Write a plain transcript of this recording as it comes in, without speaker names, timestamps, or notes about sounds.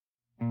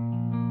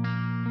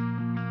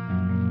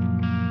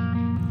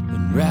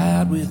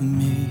ride with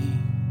me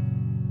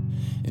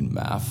in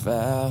my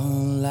foul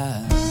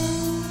life.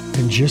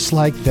 And just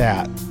like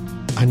that,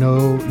 I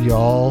know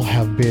y'all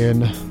have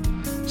been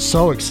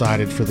so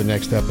excited for the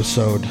next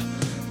episode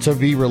to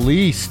be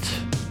released.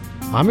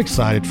 I'm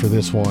excited for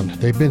this one.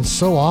 They've been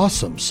so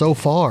awesome so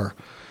far.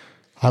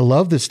 I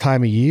love this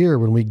time of year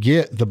when we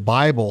get the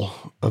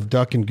Bible of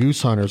duck and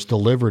goose hunters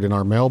delivered in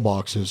our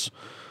mailboxes,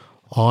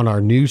 on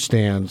our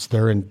newsstands.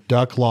 They're in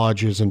duck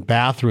lodges and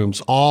bathrooms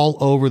all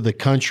over the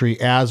country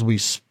as we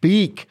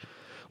speak.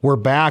 We're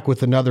back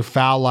with another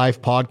Fowl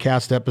Life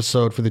podcast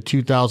episode for the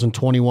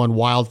 2021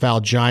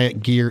 Wildfowl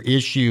Giant Gear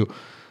Issue.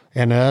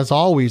 And as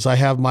always, I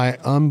have my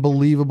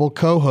unbelievable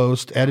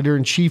co-host,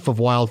 editor-in-chief of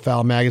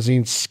Wildfowl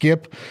Magazine,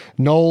 Skip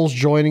Knowles,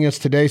 joining us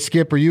today.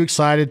 Skip, are you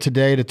excited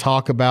today to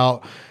talk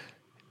about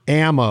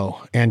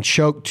ammo and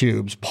choke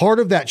tubes, part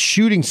of that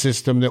shooting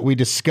system that we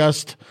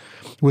discussed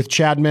with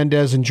Chad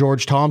Mendez and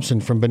George Thompson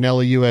from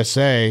Benelli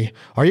USA?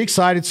 Are you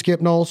excited,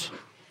 Skip Knowles?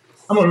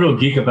 I'm a real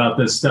geek about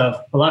this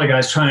stuff. A lot of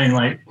guys try and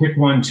like pick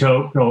one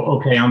choke, go,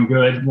 okay, I'm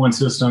good, one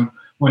system,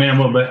 one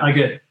ammo, but I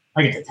get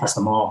to test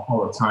them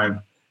all the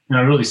time. And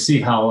I really see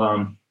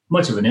how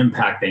much of an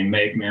impact they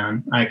make,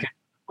 man.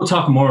 We'll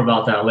talk more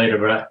about that later,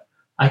 but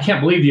I can't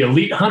believe the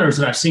elite hunters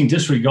that I've seen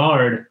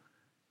disregard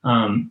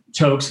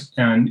chokes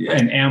and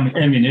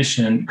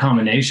ammunition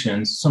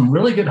combinations. Some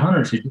really good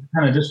hunters who just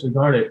kind of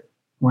disregard it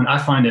when I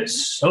find it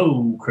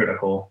so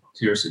critical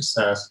to your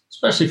success,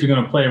 especially if you're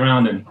going to play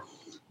around and,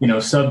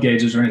 sub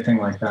gauges or anything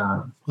like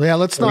that. Yeah,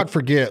 let's not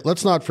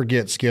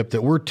forget, Skip,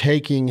 that we're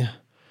taking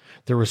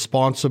the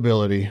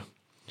responsibility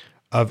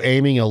of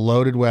aiming a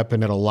loaded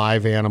weapon at a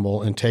live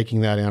animal and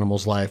taking that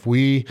animal's life.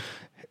 We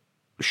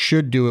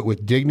should do it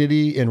with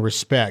dignity and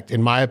respect.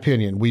 In my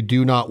opinion, we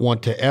do not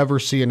want to ever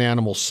see an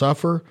animal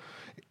suffer.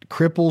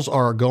 Cripples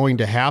are going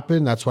to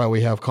happen. That's why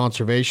we have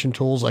conservation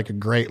tools like a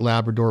great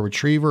Labrador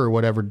Retriever or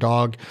whatever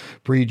dog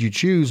breed you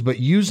choose. But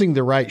using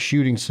the right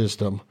shooting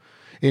system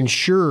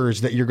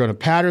ensures that you're going to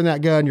pattern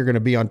that gun, you're going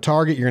to be on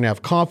target, you're going to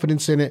have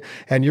confidence in it,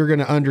 and you're going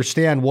to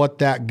understand what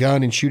that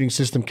gun and shooting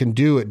system can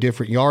do at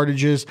different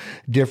yardages,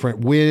 different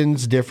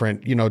winds,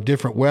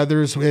 different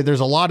weathers. There's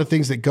a lot of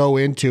things that go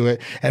into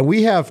it. And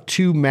we have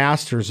two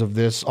masters of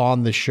this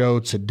on the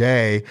show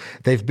today.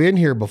 They've been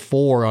here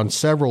before on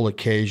several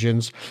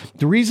occasions.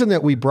 The reason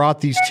that we brought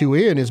these two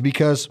in is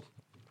because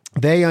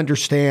they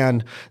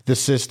understand the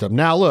system.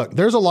 Now, look,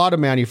 there's a lot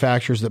of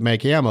manufacturers that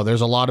make ammo.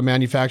 There's a lot of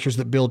manufacturers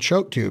that build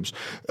choke tubes.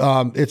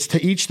 It's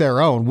to each their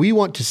own. We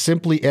want to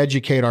simply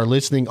educate our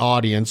listening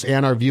audience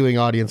and our viewing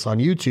audience on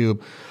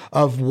YouTube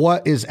of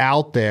what is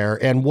out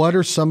there and what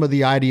are some of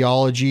the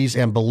ideologies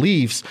and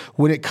beliefs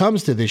when it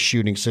comes to this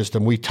shooting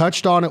system. We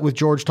touched on it with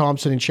George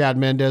Thompson and Chad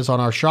Mendez on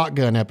our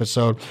shotgun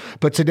episode,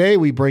 but today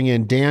we bring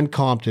in Dan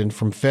Compton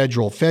from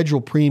Federal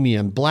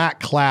Premium, Black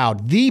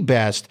Cloud, the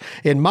best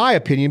in my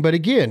opinion. But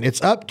again,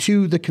 it's up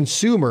to the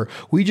consumer.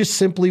 We just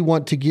simply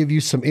want to give you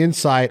some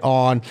insight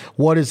on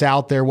what is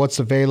out there, what's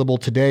available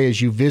today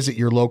as you visit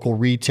your local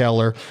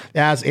retailer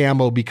as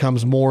ammo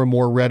becomes more and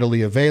more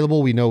readily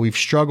available. We know we've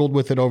struggled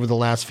with it over the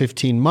last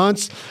 15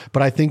 months,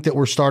 but I think that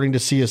we're starting to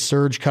see a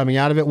surge coming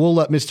out of it. We'll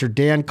let Mr.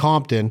 Dan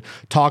Compton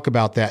talk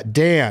about that.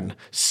 Dan,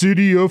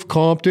 City of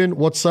Compton,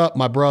 what's up,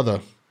 my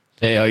brother?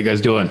 Hey, how you guys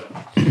doing?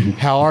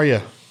 How are you?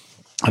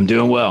 I'm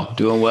doing well.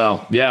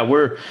 Yeah,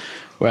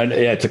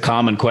 it's a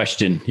common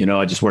question.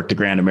 I just worked the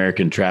Grand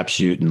American Trap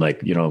Shoot, and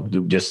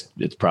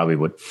it's probably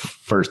what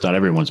first on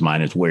everyone's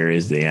mind is where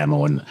is the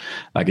ammo? And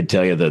I can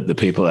tell you that the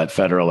people at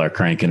Federal are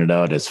cranking it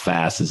out as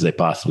fast as they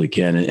possibly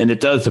can. And it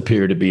does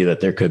appear to be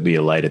that there could be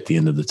a light at the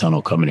end of the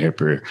tunnel coming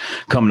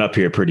up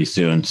here pretty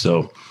soon.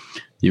 So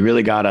you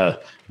really gotta,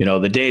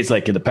 the days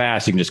like in the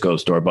past, you can just go to the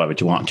store, buy what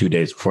you want 2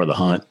 days before the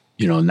hunt.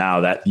 Now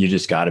that you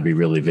just got to be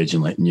really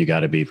vigilant, and you got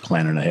to be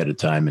planning ahead of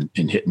time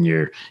and hitting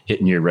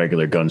your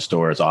regular gun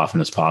store as often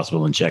as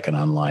possible and checking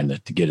online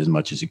to get as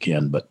much as you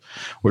can. But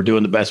we're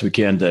doing the best we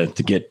can to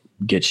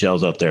get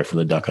shells out there for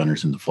the duck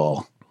hunters in the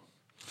fall.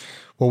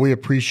 Well, we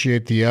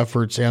appreciate the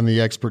efforts and the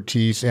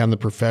expertise and the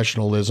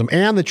professionalism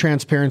and the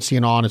transparency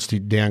and honesty,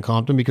 Dan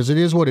Compton, because it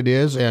is what it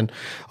is. And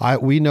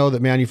we know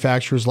that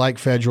manufacturers like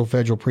Federal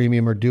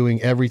Premium are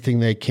doing everything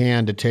they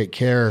can to take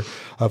care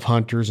of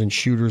hunters and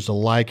shooters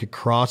alike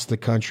across the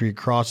country,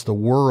 across the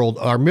world,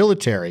 our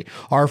military,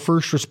 our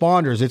first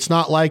responders. It's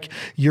not like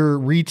your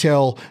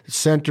retail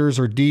centers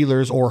or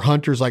dealers or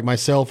hunters like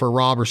myself or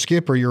Rob or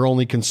Skip are your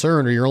only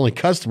concern or your only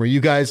customer.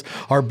 You guys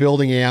are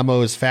building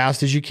ammo as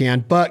fast as you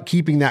can, but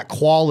keeping that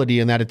quality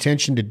and that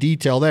attention to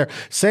detail there.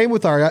 Same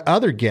with our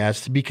other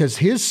guest, because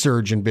his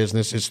surgeon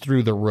business is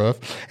through the roof,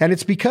 and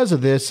it's because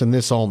of this and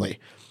this only.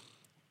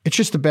 It's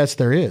just the best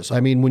there is. I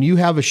mean, when you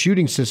have a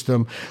shooting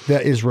system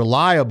that is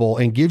reliable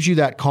and gives you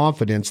that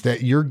confidence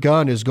that your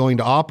gun is going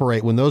to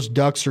operate when those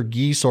ducks or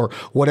geese or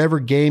whatever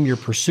game you're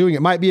pursuing,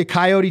 it might be a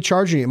coyote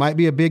charging, it might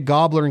be a big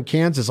gobbler in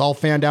Kansas all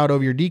fanned out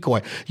over your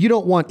decoy. You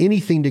don't want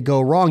anything to go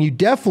wrong. You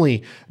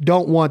definitely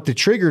don't want the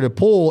trigger to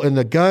pull and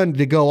the gun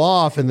to go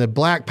off and the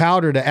black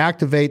powder to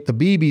activate the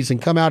BBs and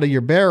come out of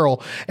your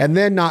barrel and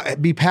then not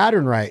be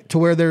pattern right to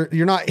where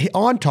you're not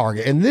on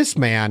target. And this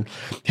man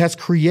has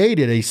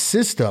created a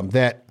system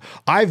that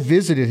I've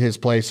visited his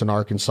place in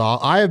Arkansas.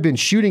 I have been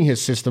shooting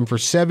his system for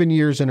 7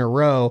 years in a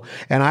row.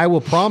 And I will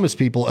promise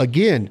people,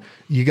 again,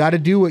 you got to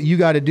do what you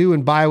got to do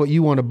and buy what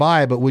you want to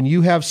buy. But when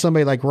you have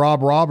somebody like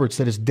Rob Roberts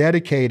that has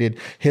dedicated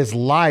his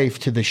life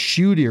to the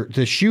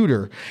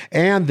shooter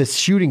and the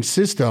shooting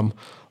system,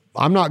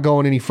 I'm not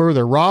going any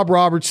further. Rob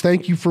Roberts,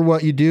 thank you for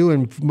what you do.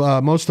 And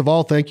most of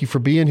all, thank you for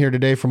being here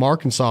today from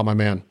Arkansas, my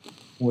man.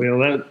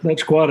 Well,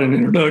 that's quite an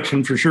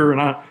introduction for sure.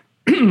 And I,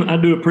 I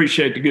do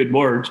appreciate the good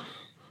words.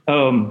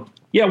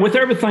 With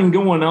everything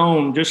going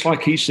on, just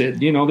like he said,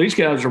 these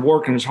guys are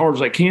working as hard as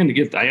they can to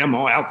get the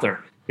ammo out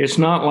there. It's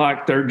not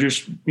like they're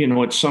just,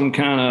 it's some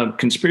kind of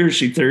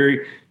conspiracy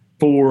theory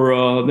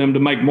for them to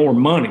make more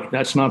money.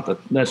 That's not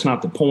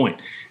the point.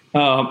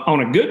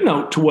 On a good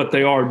note to what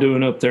they are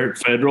doing up there at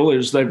Federal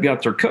is they've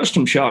got their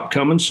custom shop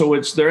coming. So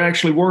they're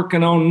actually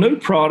working on new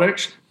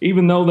products,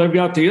 even though they've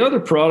got the other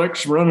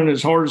products running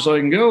as hard as they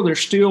can go.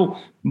 There's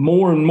still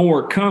more and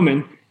more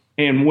coming.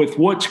 And with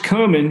what's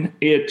coming,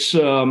 it's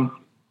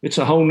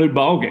a whole new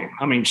ballgame.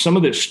 I mean, some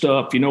of this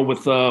stuff,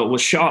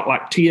 with shot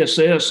like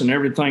TSS and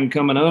everything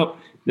coming up,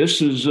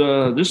 this is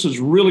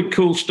really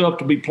cool stuff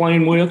to be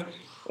playing with.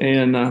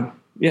 And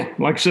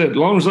like I said, as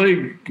long as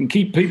they can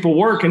keep people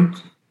working,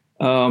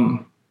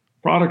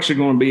 products are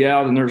going to be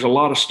out, and there's a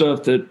lot of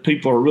stuff that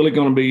people are really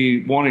going to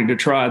be wanting to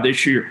try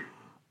this year.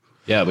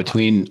 Yeah,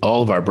 between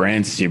all of our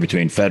brands this year,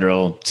 between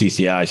Federal,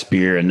 CCI,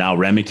 Spear, and now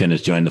Remington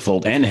has joined the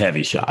fold, and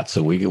Heavy Shot.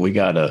 So we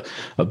got a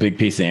big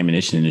piece of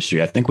ammunition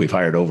industry. I think we've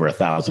hired over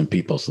 1,000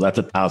 people. So that's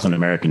 1,000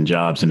 American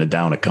jobs in a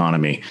down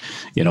economy,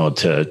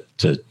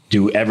 to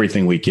do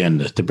everything we can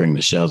to bring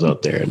the shells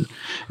out there.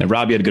 And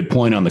Rob, you had a good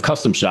point on the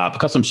custom shop.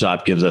 Custom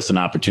shop gives us an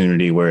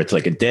opportunity where it's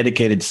like a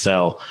dedicated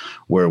cell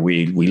where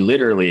we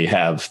literally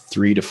have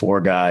 3 to 4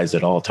 guys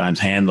at all times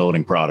hand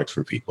loading products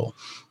for people.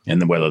 And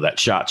then whether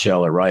that's shot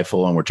shell or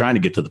rifle, and we're trying to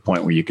get to the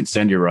point where you can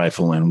send your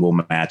rifle and we'll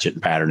match it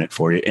and pattern it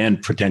for you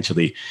and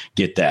potentially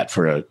get that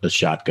for a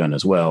shotgun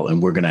as well.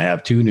 And we're going to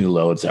have 2 new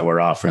loads that we're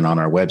offering on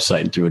our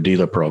website and through a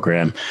dealer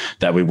program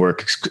that we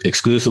work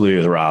exclusively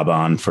with Rob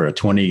on for a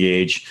 20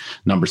 gauge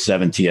number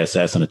 7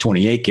 TSS and a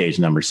 28 gauge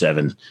number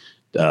 7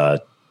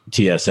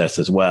 TSS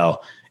as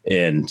well.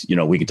 And,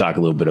 we can talk a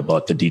little bit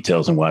about the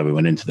details and why we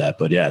went into that.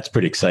 But yeah, it's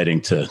pretty exciting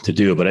to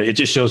do. But it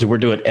just shows that we're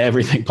doing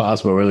everything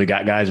possible. We really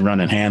got guys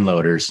running hand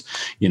loaders,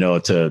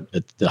 to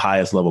the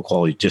highest level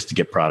quality just to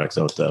get products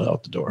out the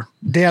door.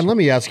 Dan, let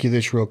me ask you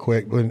this real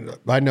quick.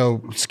 I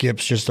know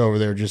Skip's just over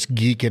there just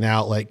geeking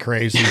out like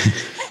crazy.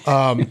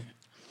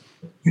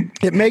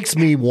 It makes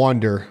me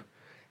wonder,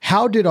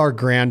 how did our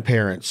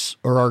grandparents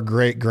or our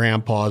great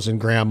grandpas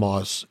and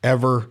grandmas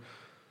ever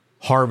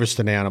harvest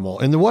an animal?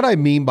 And what I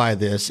mean by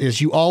this is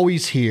you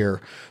always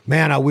hear,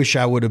 man, I wish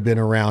I would have been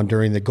around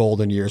during the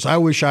golden years. I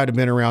wish I'd have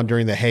been around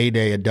during the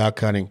heyday of duck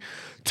hunting.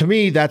 To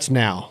me, that's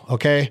now,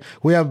 okay?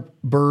 We have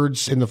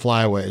birds in the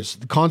flyways,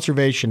 the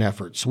conservation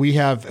efforts. We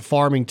have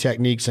farming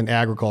techniques in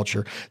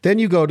agriculture. Then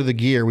you go to the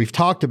gear. We've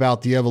talked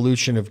about the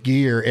evolution of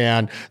gear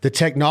and the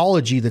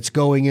technology that's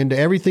going into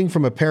everything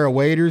from a pair of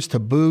waders to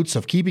boots,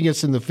 of keeping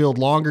us in the field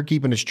longer,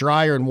 keeping us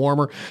drier and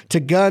warmer, to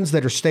guns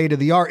that are state of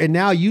the art. And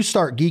now you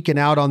start geeking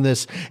out on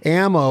this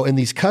ammo in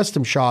these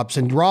custom shops,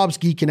 and Rob's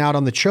geeking out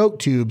on the choke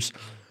tubes.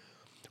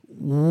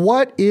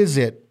 What is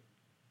it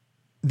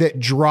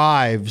that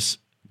drives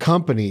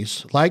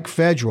companies like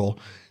Federal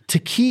to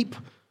keep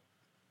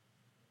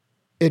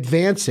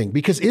advancing?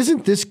 Because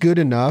isn't this good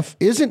enough?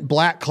 Isn't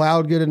Black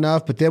Cloud good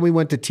enough? But then we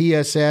went to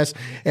TSS,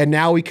 and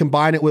now we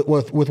combine it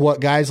with what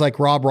guys like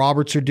Rob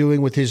Roberts are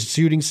doing with his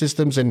shooting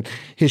systems and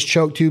his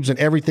choke tubes and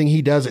everything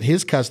he does at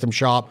his custom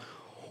shop.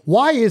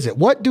 Why is it?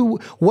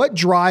 What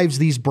drives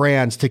these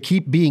brands to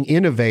keep being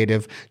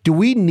innovative? Do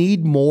we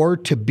need more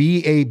to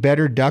be a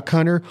better duck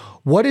hunter?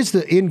 What is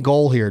the end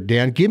goal here,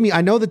 Dan?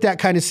 I know that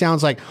kind of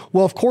sounds like,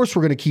 well, of course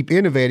we're going to keep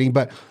innovating,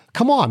 but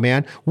come on,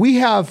 man. We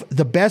have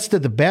the best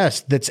of the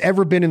best that's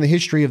ever been in the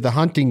history of the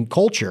hunting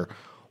culture.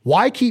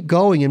 Why keep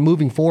going and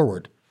moving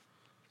forward?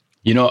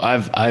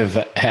 I've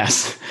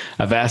asked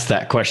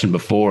that question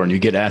before, and you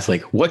get asked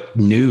like, what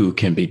new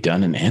can be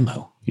done in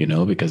ammo?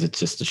 Because it's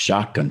just a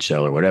shotgun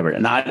shell or whatever.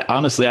 And I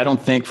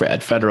don't think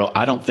at Federal,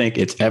 I don't think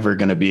it's ever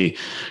going to be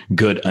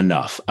good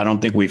enough. I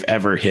don't think we've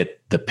ever hit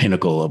the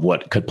pinnacle of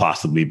what could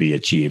possibly be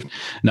achieved.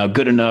 Now,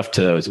 good enough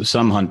to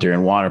some hunter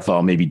and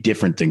waterfowl may be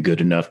different than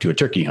good enough to a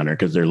turkey hunter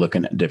because they're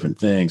looking at different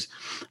things.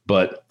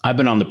 But I've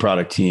been on the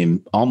product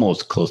team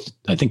almost close to,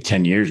 I think,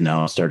 10 years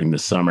now, starting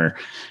this summer.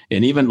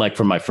 And even like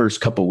for my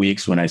first couple of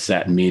weeks when I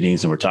sat in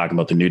meetings and we're talking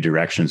about the new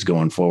directions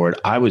going forward,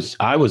 I was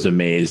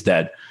amazed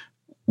that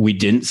we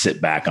didn't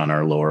sit back on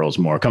our laurels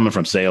more. Coming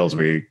from sales,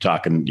 where you're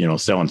talking,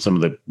 selling some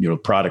of the,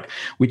 product,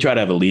 we try to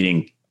have a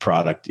leading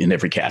product in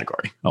every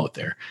category out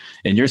there.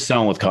 And you're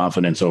selling with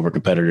confidence over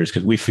competitors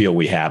because we feel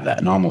we have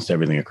that in almost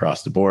everything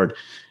across the board.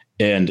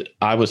 And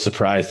I was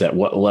surprised at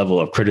what level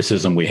of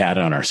criticism we had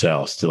on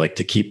ourselves to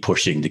keep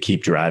pushing, to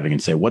keep driving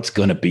and say, what's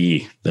going to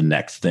be the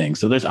next thing?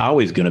 So there's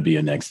always going to be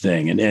a next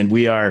thing. And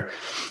we are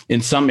in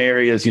some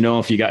areas,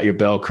 if you got your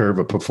bell curve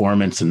of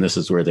performance and this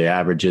is where the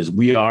average is,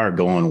 we are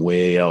going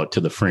way out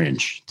to the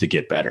fringe to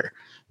get better.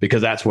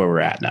 Because that's where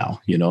we're at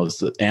now. It's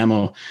the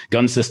ammo,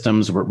 gun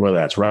systems, whether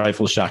that's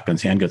rifles,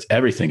 shotguns, handguns,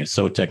 everything is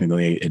so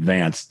technically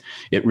advanced.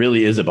 It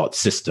really is about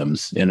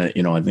systems. And,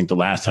 I think the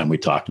last time we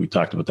talked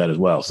about that as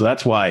well. So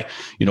that's why,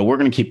 we're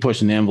going to keep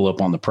pushing the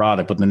envelope on the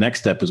product. But the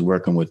next step is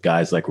working with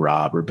guys like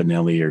Rob or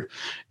Benelli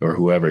or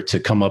whoever to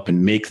come up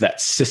and make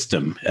that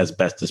system as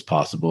best as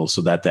possible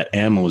so that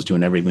ammo is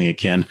doing everything it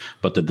can,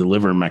 but the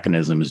delivery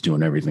mechanism is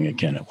doing everything it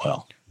can as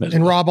well.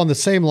 And Rob, on the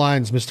same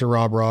lines, Mr.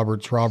 Rob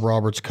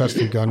Roberts,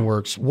 Custom Gun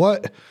Works.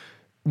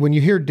 When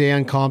you hear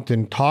Dan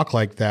Compton talk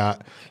like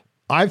that,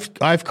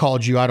 I've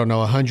called you, I don't know,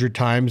 100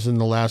 times in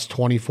the last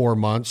 24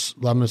 months.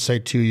 I'm going to say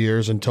 2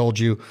 years, and told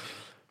you,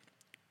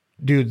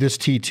 dude, this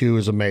T2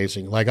 is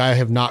amazing. Like, I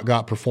have not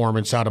got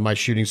performance out of my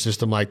shooting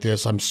system like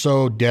this. I'm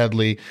so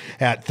deadly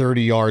at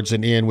 30 yards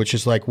and in, which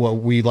is like what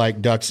we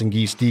like ducks and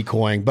geese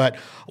decoying. But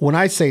when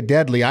I say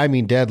deadly, I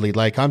mean deadly.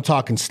 Like, I'm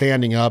talking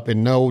standing up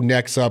and no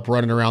necks up,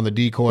 running around the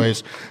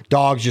decoys,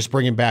 dogs just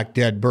bringing back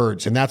dead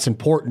birds. And that's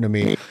important to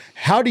me.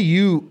 How do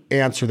you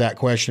answer that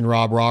question,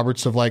 Rob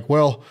Roberts, of like,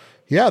 well,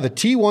 yeah, the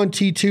T1,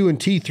 T2, and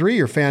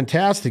T3 are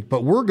fantastic,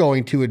 but we're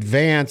going to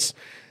advance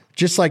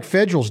just like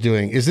Federal's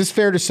doing. Is this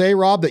fair to say,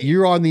 Rob, that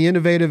you're on the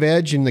innovative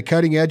edge and the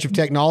cutting edge of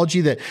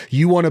technology, that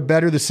you want to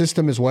better the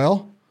system as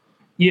well?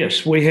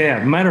 Yes, we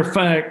have. Matter of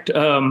fact,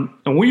 and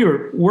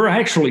we're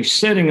actually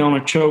sitting on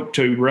a choke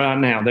tube right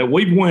now that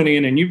we've went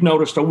in, and you've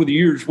noticed over the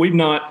years,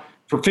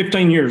 for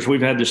 15 years,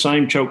 we've had the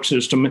same choke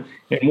system.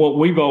 And what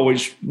we've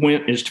always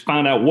went is to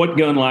find out what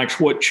gun likes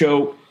what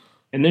choke,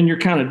 and then you're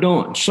kind of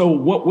done. So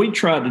what we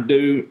try to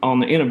do on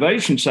the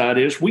innovation side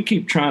is we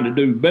keep trying to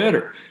do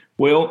better.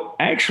 Well,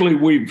 actually,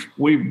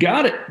 we've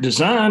got it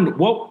designed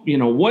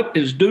what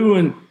is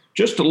doing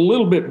just a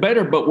little bit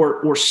better, but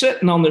we're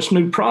sitting on this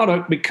new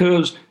product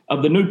because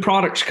of the new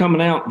products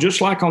coming out, just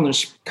like on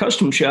this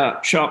custom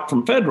shop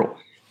from Federal.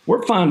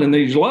 We're finding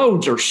these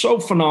loads are so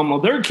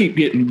phenomenal. They keep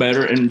getting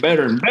better and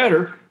better and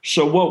better.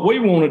 So what we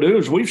want to do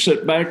is we've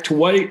sit back to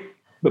wait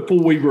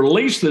before we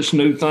release this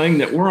new thing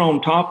that we're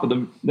on top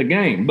of the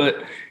game.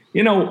 But,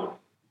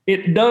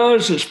 it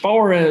does, as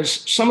far as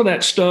some of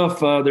that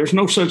stuff, there's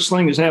no such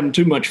thing as having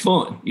too much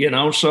fun,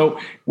 So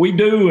we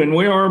do, and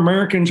we are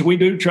Americans, we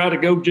do try to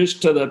go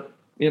just to the,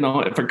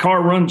 if a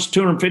car runs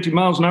 250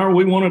 miles an hour,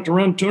 we want it to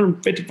run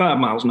 255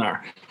 miles an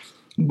hour.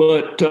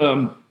 But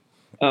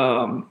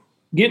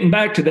getting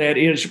back to that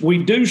is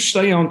we do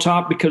stay on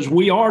top because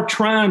we are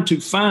trying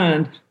to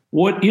find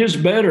what is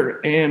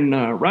better.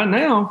 And right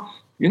now,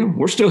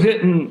 we're still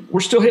hitting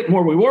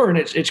where we were, and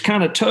it's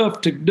kind of tough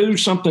to do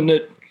something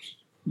that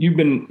you've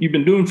been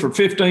doing for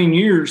 15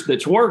 years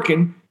that's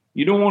working.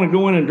 You don't want to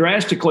go in and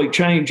drastically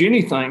change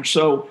anything.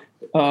 So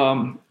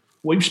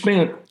we've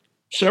spent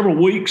several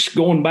weeks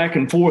going back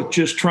and forth,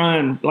 just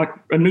trying, like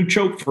a new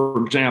choke,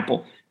 for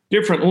example,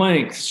 different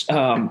lengths,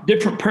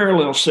 different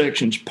parallel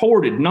sections,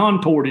 ported,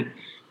 non-ported,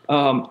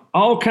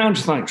 all kinds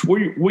of things.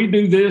 We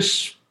do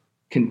this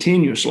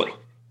continuously,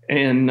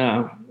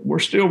 and we're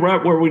still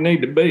right where we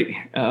need to be.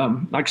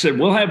 Like I said,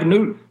 we'll have a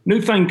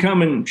new thing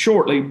coming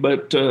shortly,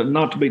 but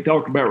not to be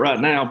talked about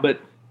right now.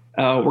 But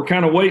we're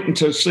kind of waiting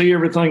to see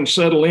everything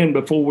settle in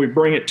before we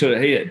bring it to a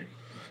head.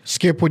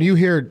 Skip, when you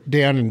hear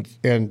Dan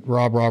and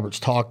Rob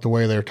Roberts talk the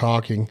way they're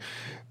talking,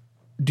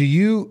 do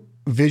you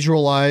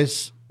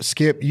visualize,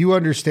 Skip, you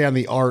understand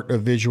the art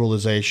of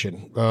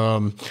visualization.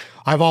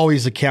 I've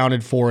always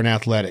accounted for in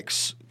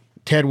athletics.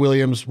 Ted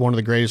Williams, one of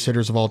the greatest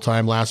hitters of all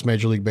time, last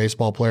Major League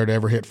Baseball player to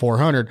ever hit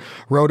 400,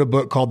 wrote a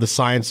book called The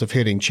Science of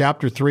Hitting.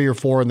 Chapter 3 or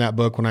 4 in that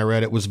book, when I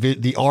read it, was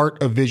the art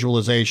of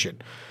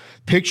visualization.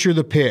 Picture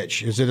the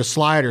pitch. Is it a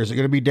slider? Is it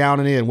going to be down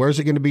and in? Where is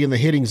it going to be in the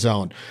hitting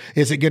zone?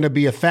 Is it going to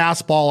be a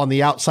fastball on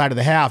the outside of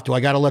the half? Do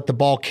I got to let the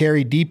ball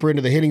carry deeper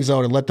into the hitting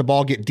zone and let the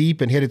ball get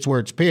deep and hit it where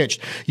it's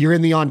pitched? You're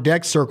in the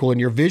on-deck circle and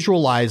you're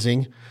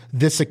visualizing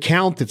this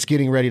account that's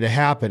getting ready to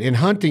happen. In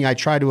hunting, I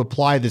try to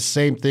apply the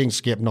same thing,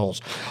 Skip Knowles.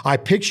 I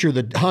picture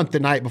the hunt the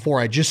night before.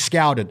 I just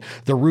scouted.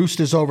 The roost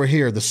is over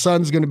here. The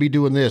sun's going to be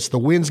doing this. The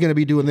wind's going to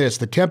be doing this.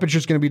 The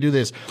temperature's going to be doing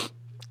this.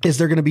 Is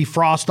there going to be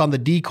frost on the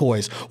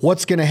decoys?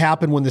 What's going to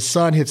happen when the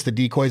sun hits the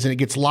decoys and it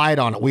gets light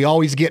on it? We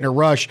always get in a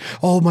rush.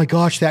 Oh my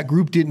gosh, that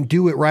group didn't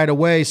do it right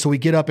away. So we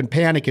get up and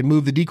panic and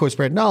move the decoy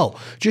spread. No,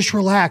 just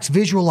relax,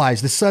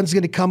 visualize. The sun's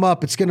going to come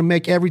up. It's going to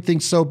make everything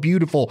so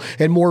beautiful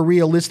and more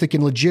realistic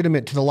and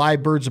legitimate to the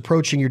live birds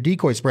approaching your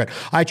decoy spread.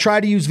 I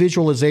try to use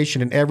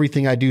visualization in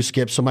everything I do,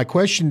 Skip. So my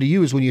question to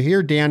you is, when you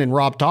hear Dan and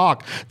Rob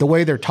talk the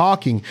way they're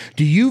talking,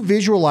 do you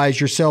visualize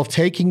yourself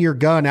taking your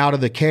gun out of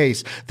the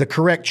case, the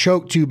correct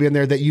choke tube in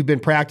there that you've been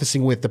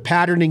practicing with. The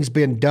patterning's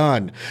been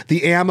done.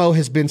 The ammo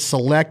has been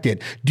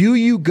selected. Do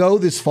you go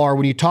this far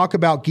when you talk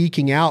about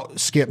geeking out,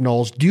 Skip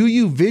Knowles? Do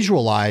you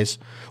visualize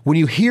when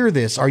you hear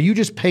this? Are you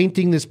just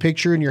painting this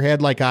picture in your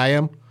head like I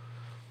am?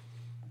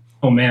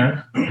 Oh,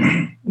 man.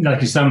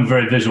 Like you said, I'm a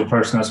very visual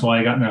person. That's why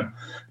I got in the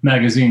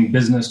magazine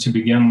business to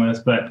begin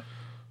with. But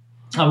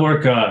I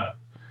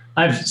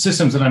have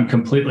systems that I'm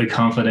completely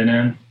confident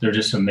in. They're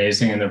just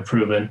amazing and they're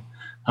proven.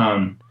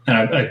 And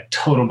I'm a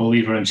total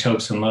believer in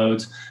chokes and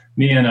loads.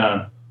 Me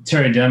and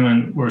Terry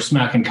Denman were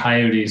smacking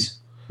coyotes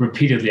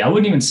repeatedly. I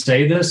wouldn't even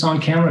say this on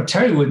camera.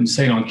 Terry wouldn't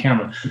say it on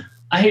camera.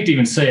 I hate to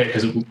even say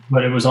it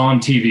but it was on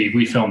TV.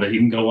 We filmed it. You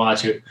can go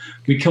watch it.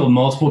 We killed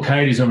multiple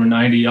coyotes over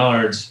 90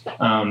 yards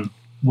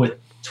with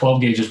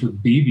 12 gauges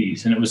with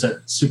BBs, and it was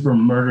that super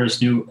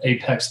murderous new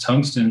Apex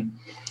tungsten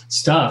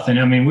stuff. And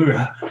I mean, we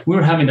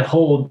were having to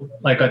hold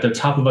like at the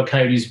top of a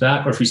coyote's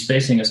back, or if he's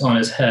facing us, on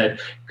his head,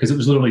 because it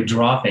was literally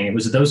dropping. It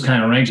was those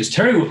kind of ranges.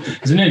 Terry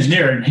is an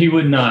engineer, and he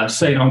wouldn't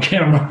say it on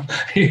camera,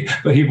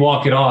 but he'd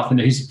walk it off, and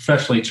he's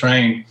professionally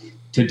trained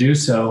to do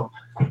so.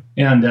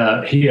 And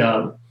he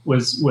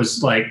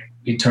was like,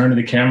 he'd turn to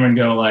the camera and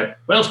go like,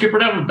 "Well, Skipper,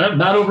 that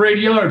about over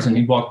 80 yards." And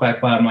he'd walk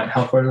back by. I'm like,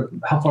 how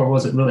far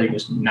was it really? It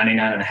was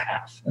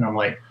 99.5. And I'm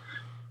like,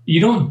 you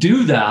don't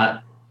do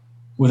that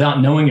without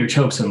knowing your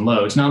chokes and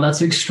loads. Now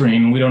that's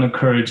extreme. We don't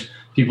encourage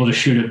people to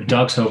shoot at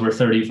ducks over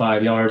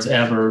 35 yards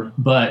ever,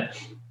 but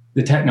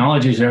the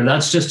technology's there.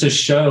 That's just to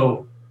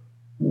show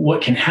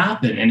what can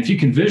happen. And if you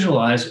can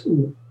visualize,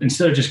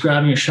 instead of just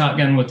grabbing a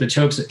shotgun with the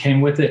chokes that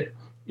came with it,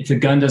 if the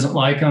gun doesn't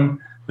like them,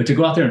 but to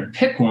go out there and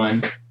pick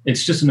one,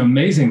 it's just an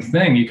amazing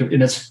thing.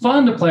 And it's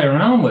fun to play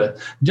around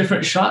with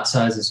different shot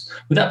sizes.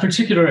 With that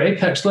particular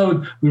Apex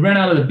load, we ran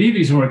out of the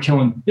BBs and we're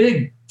killing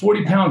big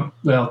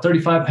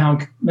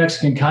 35-pound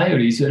Mexican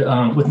coyotes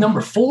with number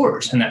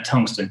 4s in that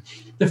tungsten.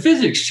 The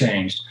physics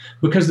changed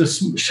because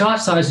the shot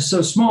size is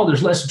so small,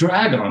 there's less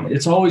drag on it.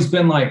 It's always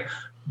been like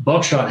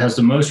buckshot has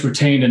the most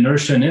retained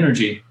inertia and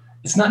energy.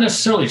 It's not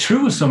necessarily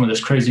true with some of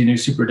this crazy new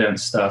super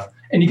dense stuff.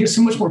 And you get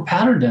so much more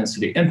pattern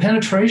density and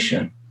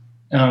penetration.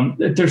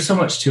 There's so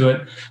much to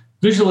it.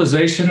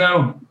 Visualization,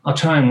 though, I'll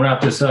try and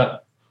wrap this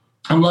up.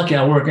 I'm lucky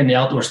I work in the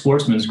Outdoor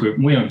Sportsman's Group,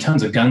 and we own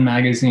tons of gun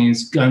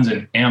magazines, guns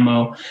and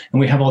ammo, and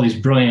we have all these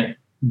brilliant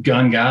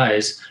gun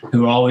guys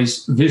who are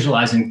always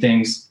visualizing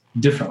things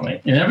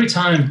differently. And every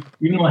time,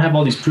 even though I have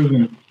all these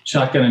proven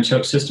shotgun and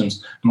choke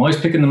systems, I'm always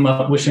picking them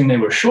up, wishing they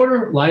were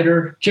shorter,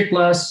 lighter, kick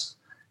less,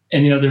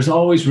 and there's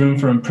always room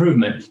for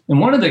improvement.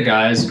 And one of the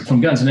guys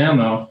from Guns and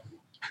Ammo,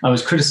 I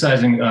was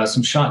criticizing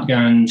some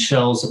shotgun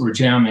shells that were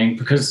jamming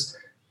because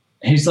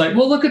he's like,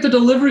 well, look at the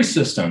delivery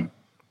system.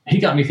 He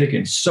got me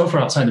thinking so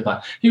far outside the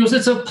box. He goes,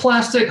 it's a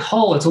plastic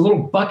hull. It's a little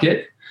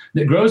bucket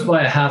that grows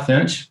by a 1/2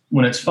 inch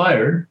when it's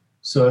fired.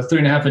 So a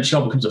 3.5 inch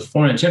shell becomes a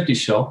 4-inch empty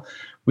shell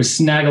with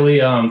snaggly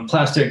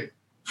plastic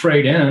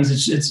frayed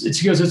ends.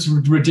 He goes, it's a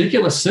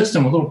ridiculous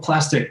system with little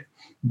plastic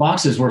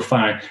boxes we're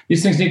firing.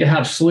 These things need to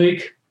have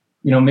sleek,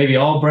 maybe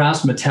all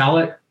brass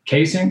metallic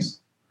casings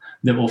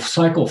that will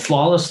cycle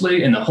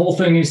flawlessly, and the whole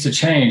thing needs to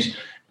change.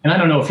 And I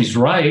don't know if he's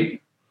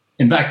right.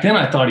 And back then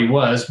I thought he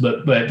was,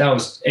 but that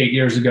was 8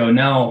 years ago.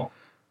 Now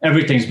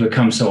everything's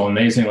become so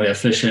amazingly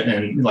efficient.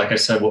 And like I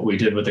said, what we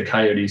did with the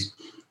coyotes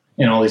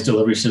and all these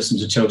delivery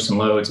systems of chokes and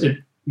loads,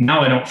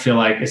 now I don't feel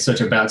like it's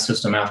such a bad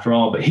system after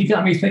all. But he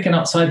got me thinking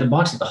outside the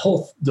box that the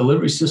whole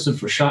delivery system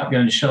for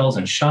shotgun shells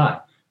and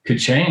shot could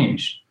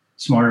change.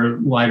 Smarter,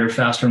 lighter,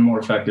 faster, and more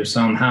effective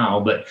somehow.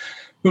 But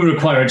it would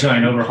require a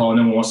giant overhaul, and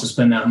no one wants to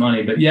spend that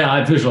money. But yeah,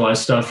 I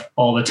visualize stuff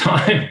all the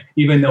time,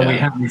 even though we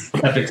have these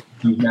epic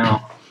systems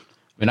now.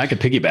 I mean, I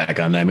could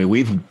piggyback on that. I mean,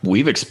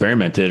 we've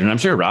experimented, and I'm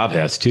sure Rob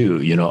has too,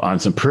 on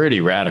some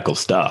pretty radical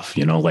stuff,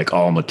 like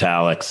all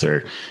metallics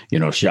or,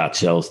 shot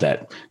shells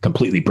that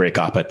completely break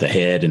off at the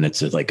head. And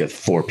it's like a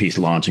 4-piece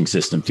launching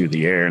system through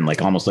the air, and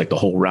like almost like the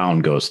whole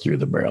round goes through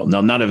the barrel. Now,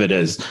 none of it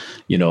is,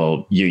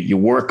 you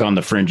work on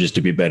the fringes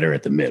to be better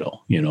at the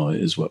middle,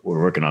 is what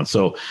we're working on.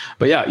 So,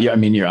 but yeah, I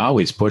mean, you're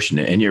always pushing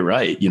it, and you're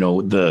right.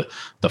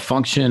 The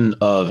function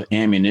of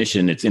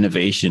ammunition, its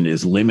innovation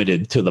is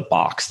limited to the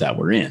box that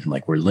we're in.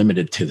 Like we're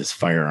limited to this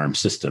firearm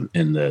system,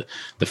 and the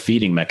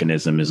feeding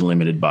mechanism is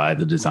limited by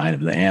the design of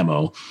the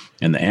ammo,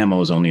 and the ammo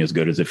is only as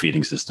good as the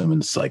feeding system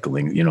and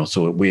cycling,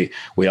 so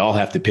we all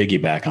have to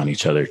piggyback on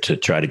each other to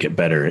try to get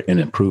better and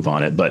improve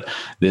on it. But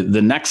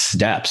the next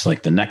steps,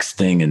 like the next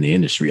thing in the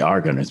industry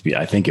are going to be,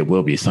 I think it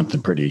will be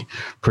something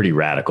pretty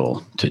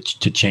radical to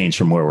change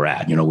from where we're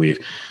at.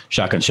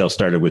 Shotgun shells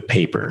started with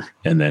paper,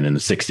 and then in the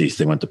 60s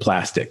they went to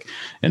plastic,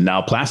 and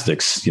now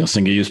plastics,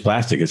 single-use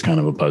plastic is kind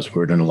of a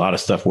buzzword, and a lot of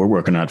stuff we're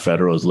working on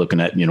Federal is looking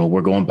at,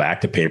 we're going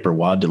back to paper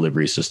wad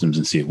delivery systems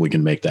and see if we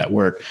can make that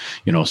work,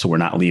 so we're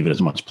not leaving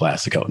as much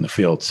plastic out in the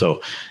field.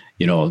 So,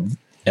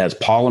 as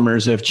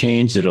polymers have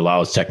changed, it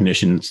allows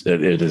technicians,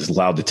 it has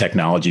allowed the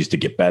technologies to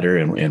get better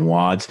in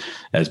wads.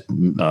 As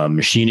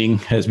machining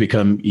has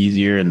become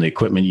easier and the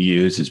equipment you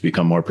use has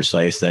become more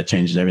precise, that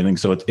changes everything.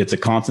 So it's a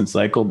constant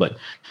cycle. But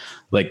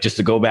like, just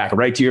to go back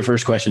right to your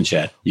first question,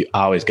 Chad, you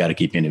always got to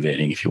keep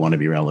innovating if you want to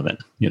be relevant,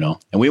 and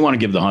we want to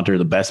give the hunter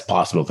the best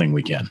possible thing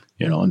we can,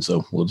 and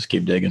so we'll just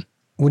keep digging.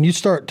 When you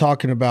start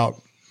talking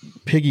about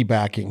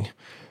piggybacking,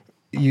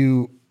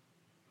 you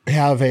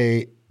have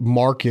a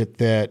market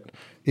that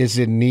is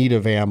in need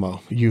of ammo.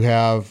 You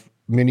have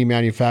many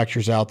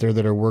manufacturers out there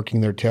that are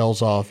working their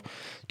tails off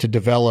to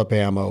develop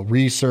ammo,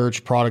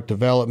 research, product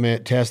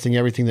development, testing,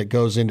 everything that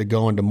goes into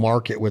going to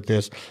market with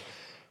this.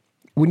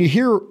 When you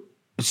hear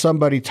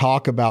somebody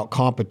talk about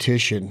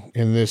competition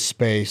in this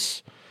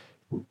space,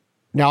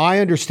 now I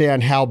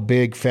understand how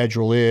big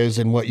Federal is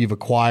and what you've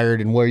acquired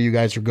and where you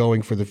guys are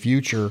going for the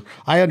future.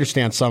 I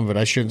understand some of it.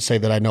 I shouldn't say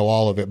that I know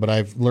all of it, but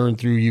I've learned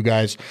through you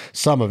guys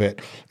some of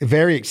it.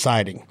 Very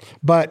exciting.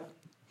 But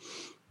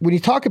when you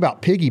talk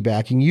about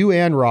piggybacking, you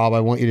and Rob, I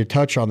want you to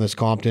touch on this,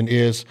 Compton,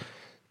 is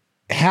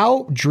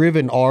how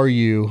driven are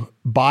you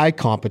by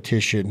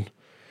competition?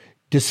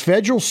 Does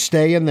Federal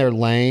stay in their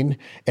lane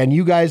and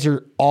you guys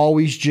are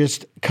always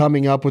just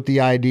coming up with the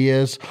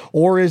ideas?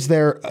 Or is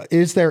there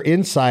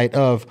insight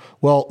of,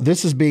 well,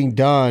 this is being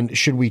done,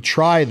 should we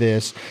try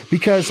this?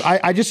 Because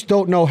I just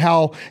don't know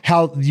how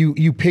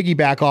you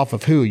piggyback off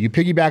of who. You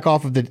piggyback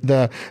off of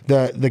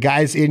the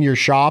guys in your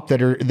shop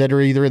that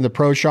are either in the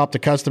pro shop, the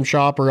custom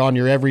shop, or on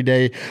your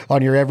everyday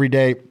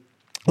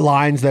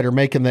lines that are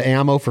making the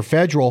ammo for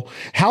Federal.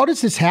 How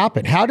does this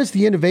happen? How does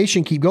the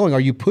innovation keep going? Are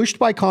you pushed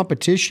by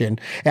competition?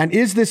 And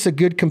is this a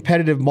good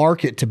competitive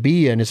market to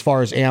be in as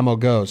far as ammo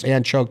goes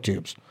and choke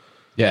tubes?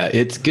 Yeah,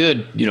 it's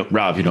good.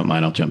 Rob, if you don't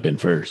mind, I'll jump in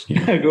first.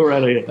 Go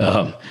right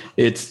ahead.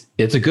 It's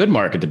a good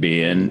market to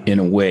be in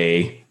a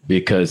way,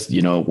 because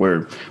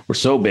we're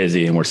so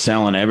busy and we're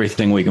selling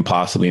everything we can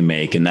possibly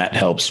make, and that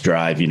helps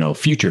drive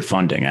future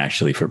funding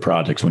actually for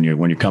projects. When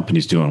your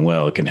company's doing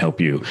well, it can help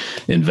you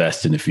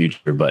invest in the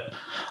future. But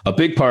a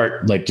big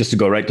part, like, just to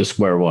go right to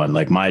square one,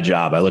 like my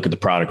job, I look at the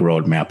product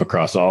roadmap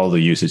across all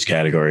the usage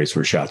categories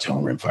for shot,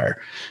 home, rimfire,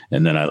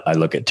 and then I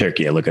look at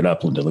turkey, I look at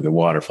upland, I look at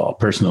waterfowl,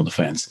 personal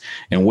defense,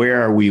 and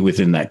where are we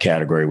within that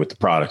category with the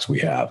products we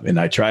have. And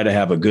I try to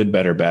have a good,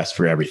 better, best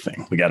for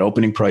everything. We got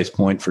opening price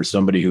point for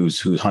somebody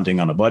who's hunting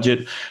on a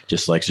budget,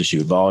 just likes to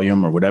shoot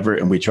volume or whatever,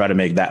 and we try to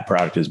make that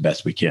product as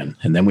best we can.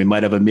 And then we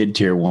might have a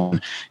mid-tier one,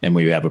 and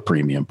we have a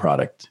premium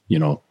product,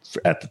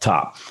 at the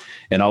top.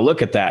 And I'll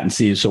look at that and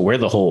see, so where are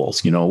the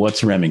holes?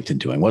 What's Remington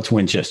doing? What's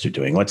Winchester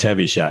doing? What's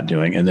Heavy Shot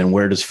doing? And then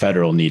where does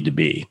Federal need to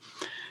be?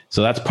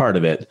 So that's part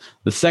of it.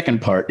 The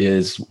second part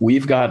is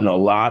we've gotten a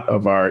lot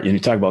of you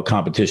talk about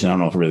competition, I don't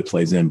know if it really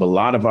plays in, but a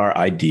lot of our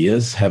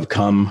ideas have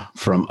come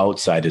from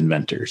outside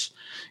inventors.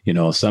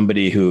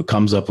 Somebody who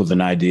comes up with an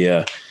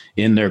idea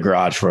in their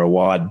garage for a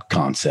wad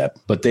concept,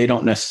 but they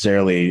don't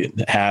necessarily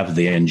have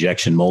the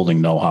injection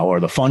molding know-how or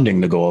the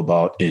funding to go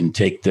about and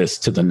take this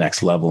to the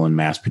next level and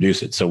mass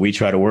produce it. So we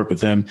try to work with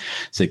them,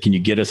 say, can you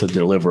get us a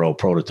deliverable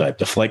prototype?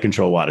 The flight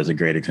control wad is a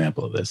great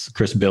example of this.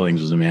 Chris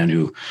Billings was a man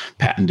who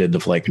patented the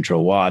flight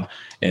control wad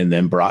and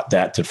then brought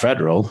that to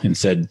Federal and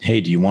said, hey,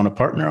 do you want to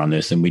partner on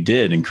this? And we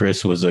did. And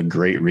Chris was a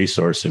great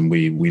resource, and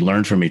we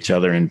learned from each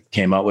other and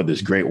came out with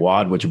this great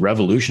wad, which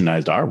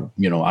revolutionized our,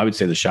 I would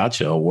say the shot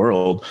shell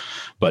world,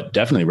 but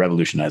definitely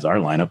revolutionize our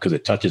lineup because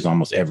it touches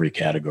almost every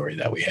category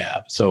that we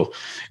have. So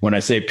when I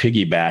say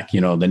piggyback,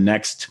 the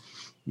next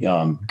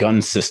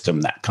gun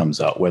system that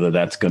comes out, whether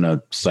that's going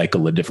to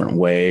cycle a different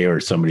way or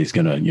somebody's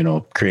going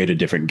to, create a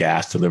different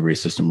gas delivery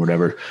system,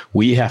 whatever,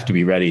 we have to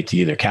be ready to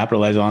either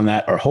capitalize on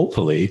that, or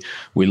hopefully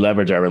we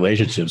leverage our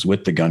relationships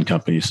with the gun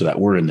companies so that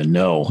we're in the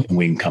know and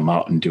we can come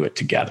out and do it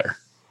together.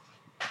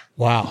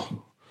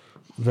 Wow.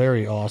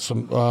 Very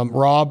awesome.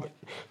 Rob,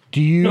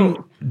 do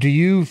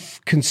you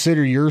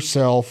consider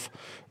yourself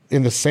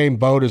in the same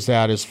boat as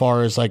that, as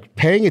far as like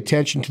paying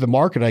attention to the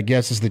market, I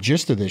guess, is the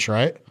gist of this,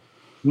 right?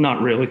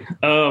 Not really.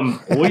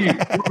 We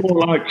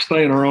more like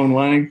stay in our own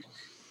lane.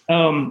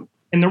 And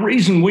the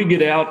reason we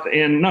get out,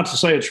 and not to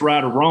say it's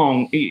right or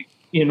wrong,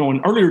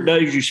 in earlier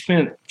days, you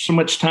spent so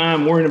much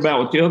time worrying about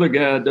what the other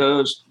guy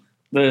does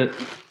that,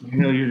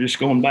 you're just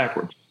going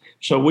backwards.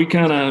 So we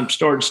kind of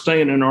started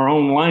staying in our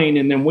own lane,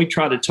 and then we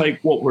try to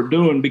take what we're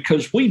doing,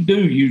 because we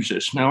do use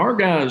this. Now, our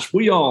guys,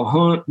 we all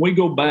hunt, we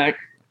go back.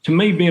 To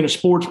me, being a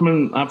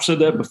sportsman, I've said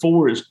that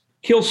before, is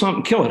kill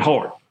something, kill it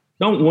hard.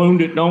 Don't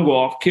wound it, don't go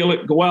off, kill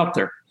it, go out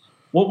there.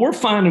 What we're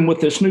finding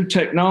with this new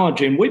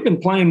technology, and we've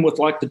been playing with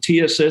like the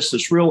TSS,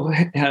 this real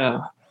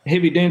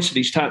heavy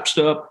densities type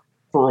stuff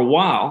for a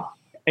while,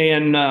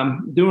 and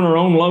doing our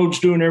own loads,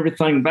 doing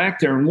everything back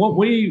there. And what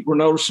we were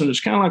noticing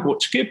is kind of like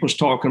what Skip was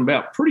talking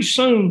about. Pretty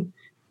soon,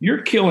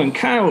 you're killing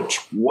coyotes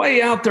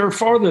way out there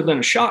farther than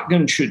a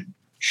shotgun should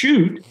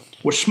shoot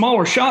with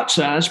smaller shot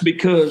size,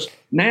 because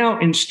now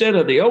instead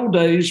of the old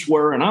days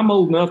where, and I'm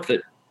old enough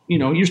that,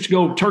 used to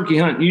go turkey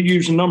hunting, you'd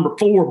use a number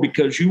 4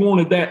 because you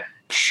wanted that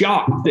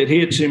shot that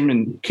hits him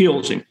and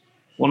kills him.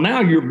 Well,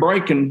 now you're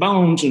breaking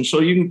bones, and so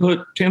you can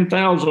put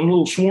 10,000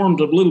 little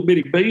swarms of little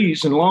bitty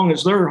bees, and as long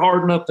as they're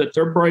hard enough that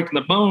they're breaking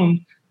the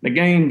bone, the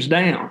game's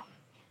down.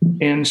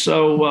 And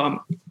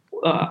so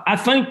I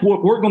think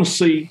what we're going to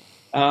see,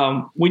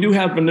 we do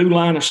have a new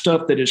line of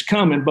stuff that is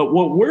coming, but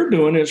what we're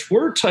doing is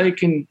we're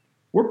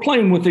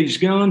playing with these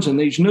guns and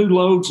these new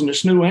loads and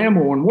this new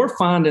ammo, and we're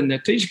finding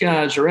that these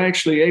guys are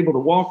actually able to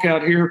walk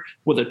out here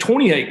with a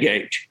 28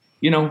 gauge.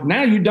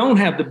 Now you don't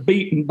have the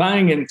beat and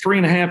bang and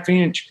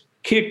 3.5-inch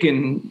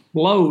kicking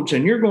loads,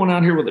 and you're going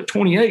out here with a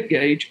 28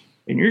 gauge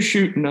and you're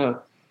shooting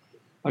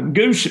a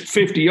goose at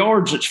 50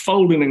 yards that's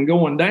folding and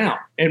going down.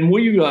 And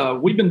we've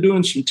been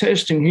doing some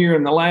testing here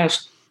in the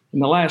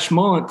last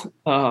month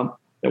that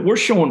we're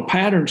showing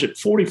patterns at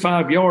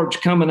 45 yards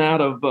coming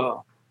out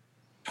of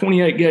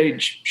 28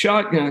 gauge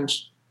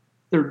shotguns.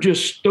 They're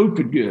just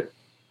stupid good.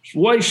 It's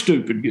way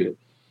stupid good.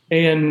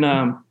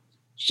 And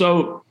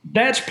so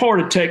that's part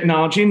of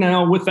technology.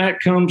 Now, with that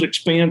comes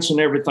expense and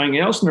everything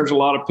else. And there's a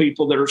lot of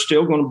people that are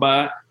still going to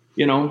buy,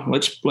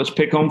 let's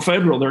pick on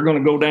Federal. They're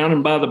going to go down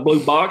and buy the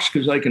blue box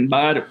because they can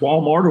buy it at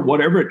Walmart or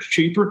whatever. It's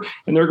cheaper.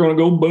 And they're going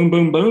to go boom,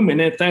 boom, boom.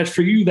 And if that's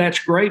for you, that's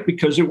great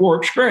because it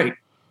works great.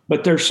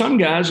 But there's some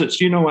guys that's,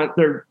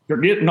 they're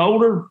getting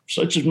older,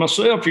 such as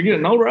myself. You're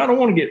getting older. I don't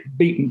want to get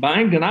beaten,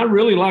 banged. And I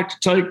really like to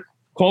take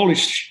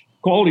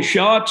quality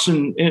shots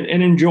and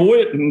enjoy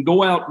it and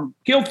go out and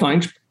kill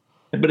things.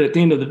 But at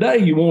the end of the day,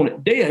 you want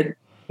it dead.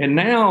 And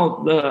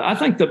now I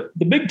think the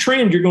big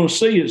trend you're going to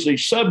see is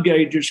these sub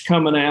gauges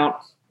coming out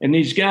and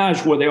these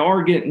guys where they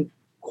are getting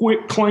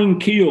quick,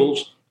 clean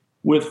kills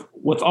with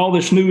all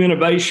this new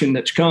innovation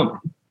that's coming.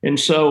 And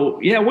so,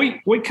 yeah,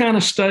 we kind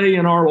of stay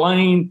in our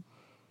lane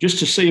just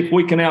to see if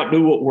we can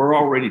outdo what we're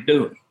already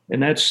doing.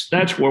 And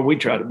that's where we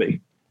try to be.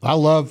 I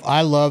love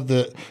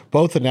that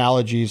both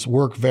analogies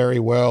work very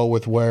well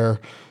with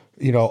where,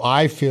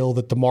 I feel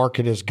that the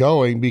market is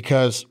going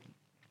because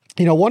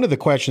one of the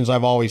questions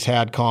I've always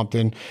had,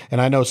 Compton, and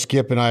I know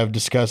Skip and I have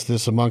discussed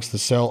this amongst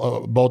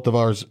the both of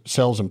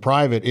ourselves in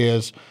private,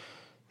 is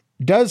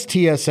does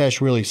TSS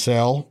really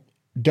sell?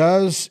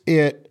 Is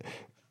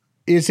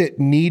it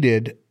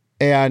needed?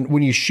 And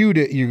when you shoot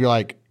it, you're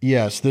like,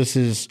 yes, this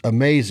is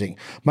amazing.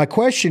 My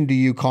question to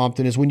you,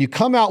 Compton, is when you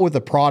come out with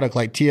a product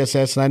like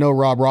TSS, and I know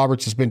Rob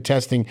Roberts has been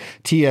testing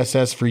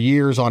TSS for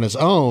years on his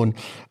own,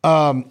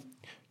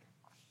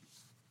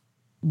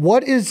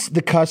 what is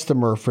the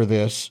customer for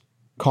this,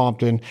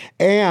 Compton?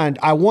 And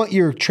I want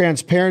your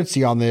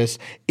transparency on this.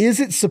 Is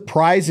it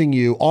surprising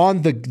you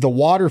on the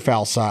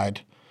waterfowl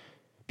side?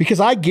 Because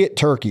I get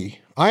turkey.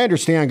 I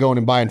understand going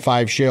and buying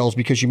 5 shells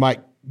because you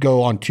might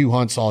go on 2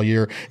 hunts all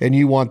year and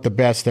you want the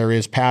best there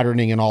is,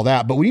 patterning and all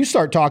that. But when you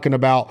start talking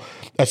about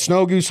a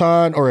snow goose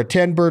hunt or a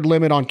 10 bird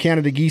limit on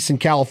Canada geese in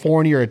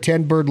California or a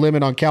 10 bird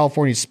limit on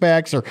California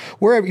specs or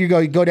wherever you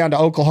go down to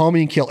Oklahoma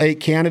and kill 8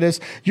 Canadas,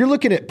 you're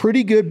looking at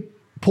pretty good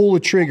pull the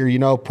trigger,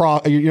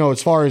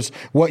 as far as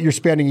what you're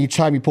spending each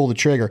time you pull the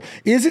trigger.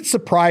 Is it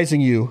surprising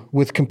you,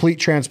 with complete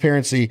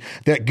transparency,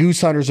 that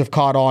goose hunters have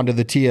caught on to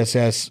the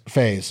TSS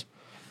phase?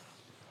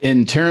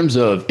 In terms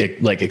of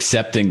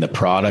accepting the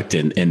product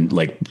and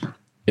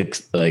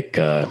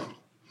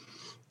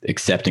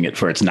accepting it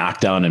for its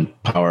knockdown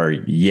and power,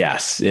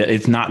 yes.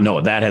 It's not. No,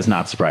 that has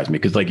not surprised me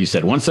because, like you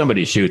said, once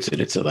somebody shoots it,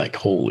 it's like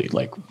holy,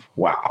 like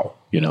wow.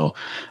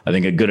 I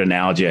think a good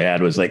analogy I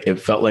had was like it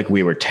felt like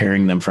we were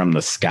tearing them from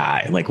the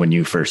sky. Like when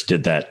you first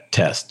did that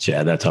test,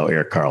 Chad. That's how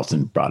Eric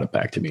Carlson brought it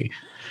back to me.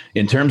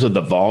 In terms of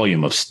the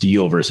volume of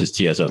steel versus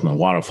TSS on the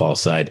waterfowl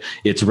side,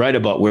 it's right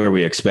about where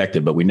we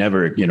expected, but we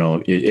never,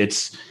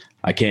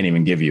 I can't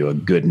even give you a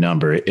good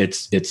number.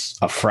 It's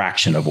a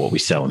fraction of what we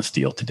sell in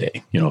steel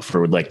today.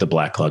 For like the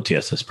Black Cloud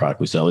TSS product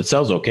we sell, it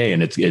sells okay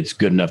and it's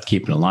good enough to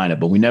keep in a lineup,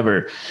 but we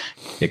never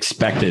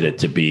expected it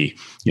to be,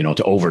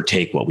 to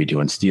overtake what we do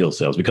in steel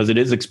sales because it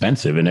is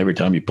expensive. And every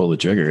time you pull the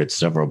trigger, it's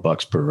several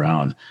bucks per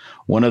round.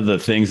 One of the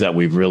things that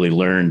we've really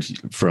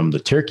learned from the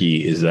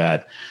turkey is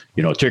that,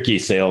 turkey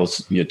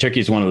sales,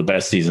 turkey is one of the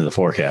best seasons to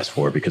forecast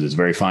for because it's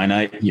very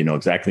finite. You know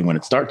exactly when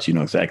it starts,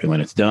 exactly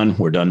when it's done.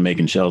 We're done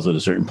making shells at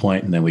a certain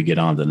point, and then we get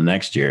on to the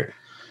next year.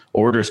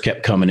 Orders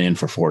kept coming in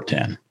for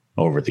 410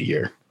 over the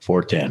year,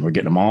 410. We're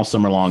getting them all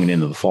summer long and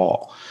into the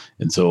fall.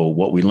 And so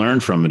what we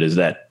learned from it is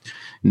that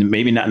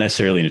maybe not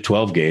necessarily in a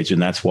 12 gauge.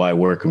 And that's why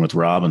working with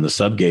Rob and the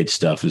sub gauge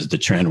stuff is the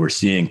trend we're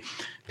seeing.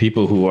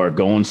 People who are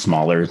going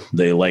smaller,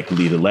 they like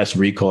either less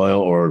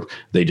recoil or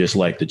they just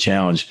like the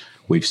challenge.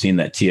 We've seen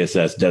that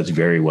TSS does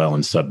very well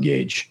in sub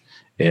gauge.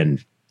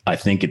 And I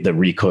think the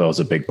recoil is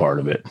a big part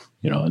of it,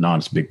 an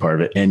honest big part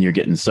of it. And you're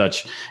getting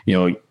such,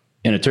 in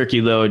a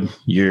turkey load,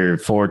 your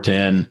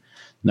 410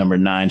 number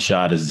 9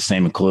 shot is the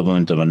same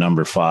equivalent of a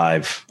number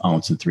 5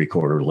 ounce and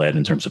 3/4 lead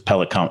in terms of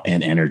pellet count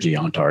and energy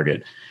on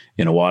target.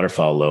 In a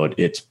waterfowl load,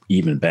 it's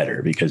even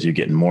better because you're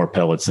getting more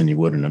pellets than you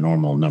would in a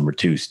normal number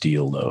 2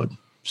 steel load.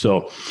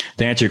 So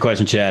to answer your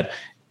question, Chad,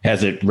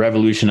 Has it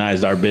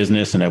revolutionized our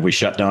business? And have we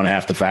shut down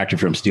half the factory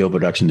from steel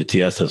production to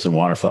TSS and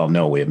waterfowl?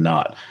 No, we have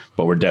not.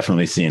 But we're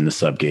definitely seeing the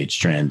sub-gauge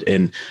trend.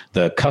 In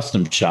the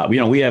custom shop, we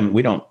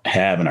don't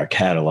have in our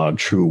catalog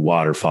true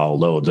waterfowl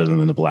loads other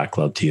than the Black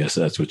Cloud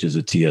TSS, which is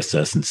a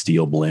TSS and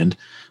steel blend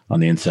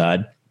on the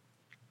inside.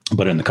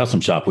 But in the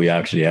custom shop, we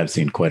actually have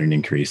seen quite an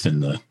increase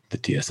in the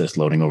TSS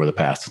loading over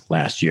the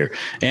last year.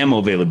 Ammo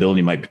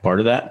availability might be part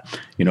of that,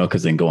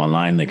 because they can go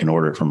online, they can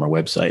order it from our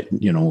website,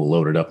 we'll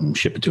load it up and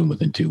ship it to them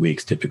within 2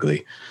 weeks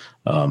typically.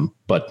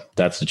 But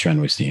that's the trend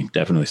we're seeing,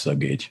 definitely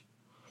sub-gauge.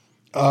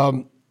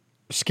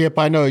 Skip,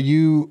 I know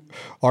you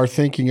are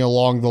thinking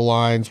along the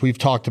lines, we've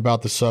talked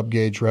about the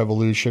sub-gauge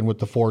revolution with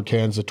the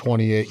 410s, the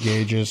 28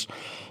 gauges.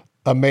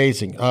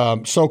 Amazing.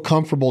 So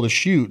comfortable to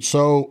shoot,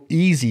 so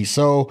easy,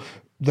 so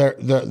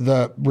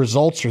the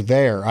results are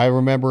there. I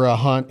remember a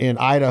hunt in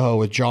Idaho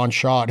with John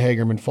Shaw at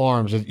Hagerman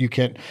Farms. You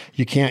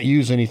can't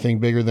use anything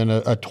bigger than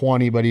a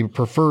 20, but he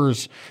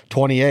prefers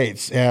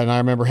 28s. And I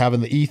remember having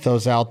the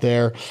ethos out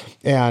there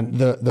and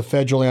the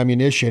federal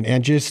ammunition,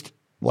 and just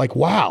like,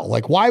 wow,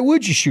 like why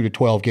would you shoot a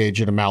 12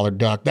 gauge at a mallard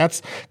duck?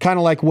 That's kind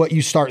of like what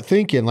you start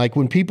thinking. Like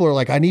when people are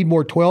like, I need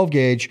more 12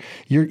 gauge,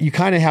 you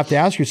kind of have to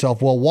ask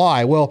yourself, well,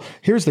 why? Well,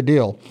 here's the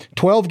deal.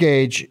 12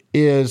 gauge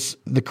is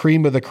the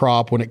cream of the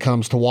crop when it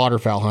comes to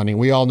waterfowl hunting.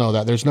 We all know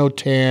that. There's no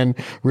 10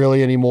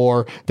 really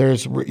anymore.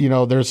 There's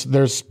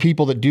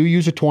people that do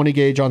use a 20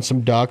 gauge on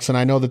some ducks, and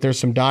I know that there's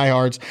some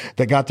diehards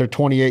that got their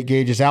 28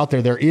 gauges out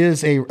there. There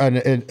is an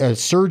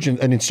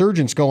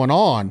insurgence going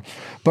on.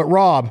 But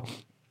Rob,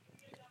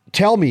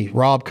 tell me,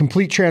 Rob,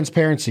 complete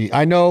transparency.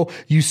 I know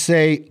you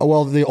say,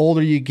 well, the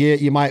older you get,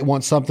 you might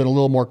want something a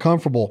little more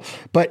comfortable.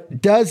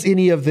 But does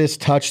any of this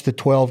touch the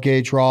 12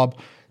 gauge, Rob?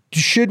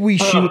 Should we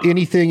shoot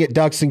anything at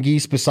ducks and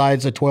geese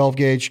besides a 12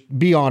 gauge?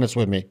 Be honest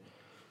with me.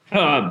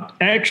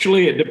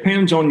 Actually, it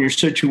depends on your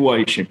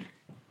situation.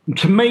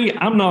 To me,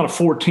 I'm not a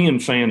 410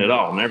 fan at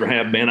all. Never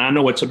have been. I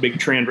know it's a big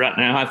trend right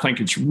now. I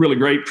think it's really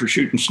great for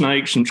shooting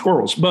snakes and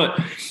squirrels. But,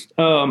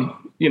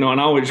 and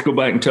I always go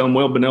back and tell them,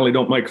 well, Benelli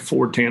don't make a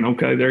 410.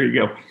 Okay, there you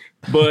go.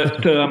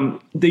 But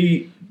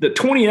the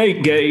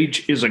 28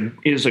 gauge is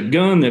a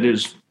gun that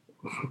is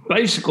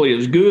basically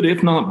as good,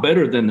 if not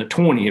better, than the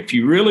 20. If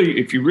you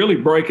really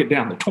break it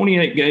down, the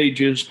 28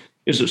 gauge is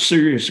a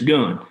serious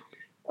gun.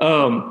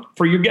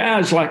 For you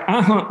guys, like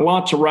I hunt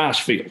lots of rice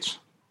fields.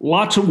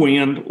 Lots of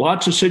wind,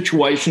 lots of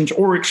situations,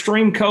 or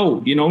extreme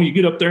cold. You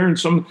get up there in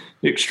some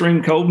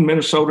extreme cold in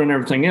Minnesota and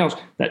everything else.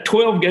 That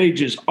 12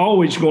 gauge is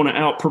always going to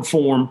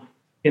outperform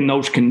in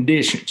those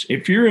conditions.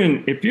 If you're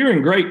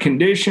in great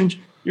conditions,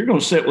 you're going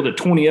to sit with a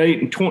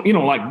 28 and 20.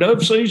 Like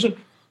dove season,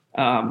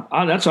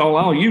 that's all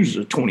I'll use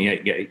is a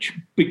 28 gauge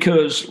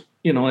because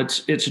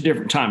it's a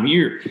different time of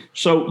year.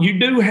 So you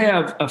do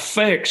have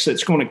effects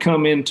that's going to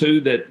come into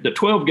that. The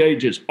 12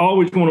 gauge is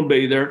always going to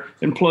be there.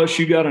 And plus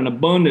you got an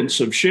abundance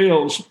of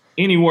shells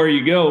anywhere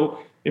you go.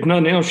 If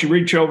nothing else, you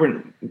reach over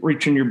and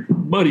reach in your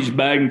buddy's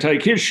bag and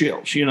take his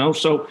shells,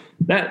 so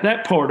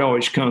that part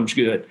always comes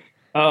good.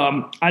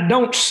 I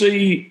don't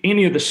see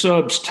any of the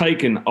subs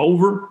taken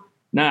over.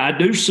 Now I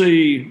do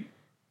see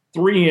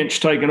 3-inch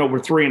taken over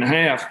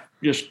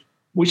 3.5.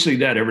 We see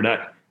that every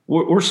day.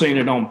 We're seeing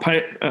it on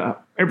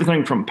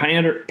everything from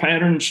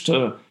patterns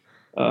to,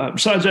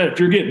 besides that, if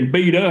you're getting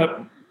beat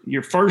up,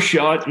 your first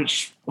shot,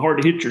 it's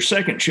hard to hit your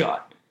second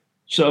shot.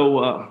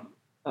 So,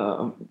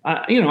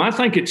 I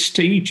think it's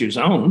to each his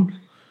own,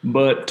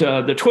 but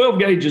the 12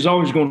 gauge is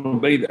always going to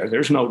be there.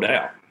 There's no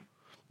doubt.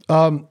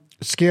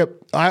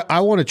 Skip, I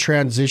want to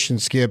transition,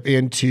 Skip,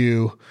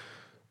 into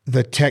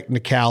the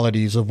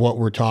technicalities of what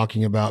we're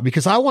talking about,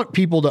 because I want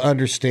people to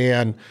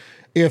understand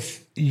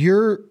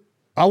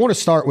I want to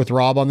start with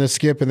Rob on this,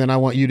 Skip, and then I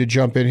want you to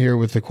jump in here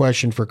with the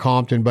question for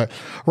Compton. But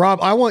Rob,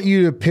 I want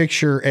you to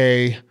picture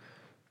a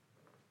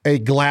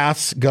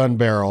glass gun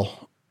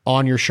barrel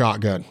on your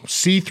shotgun,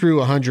 see-through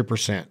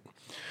 100%.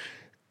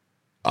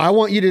 I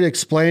want you to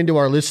explain to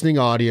our listening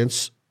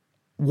audience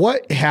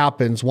what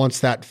happens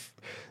once that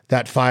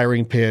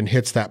firing pin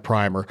hits that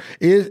primer.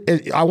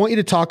 I want you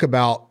to talk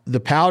about the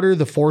powder,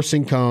 the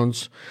forcing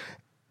cones.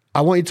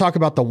 I want you to talk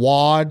about the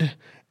wad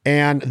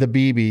and the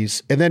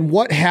BBs. And then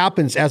what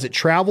happens as it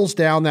travels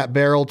down that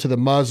barrel to the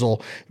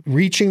muzzle,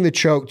 reaching the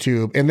choke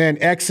tube, and then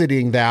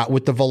exiting that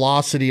with the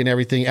velocity and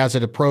everything as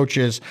it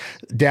approaches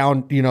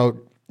down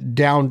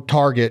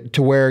target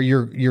to where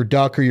your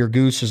duck or your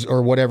goose is,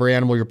 or whatever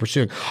animal you're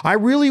pursuing. I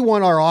really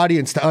want our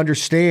audience to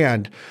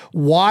understand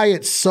why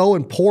it's so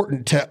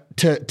important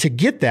to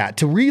get that,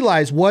 to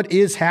realize what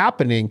is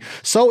happening.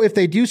 So if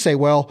they do say,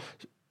 well,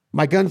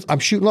 my guns, I'm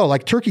shooting low,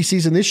 like turkey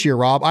season this year,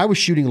 Rob, I was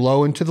shooting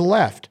low and to the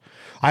left.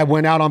 I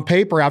went out on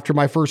paper after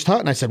my first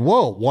hunt and I said,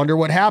 whoa, wonder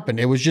what happened.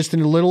 It was just a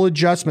little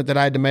adjustment that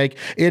I had to make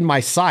in my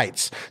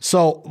sights.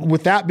 So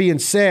with that being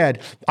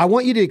said, I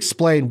want you to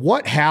explain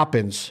what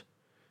happens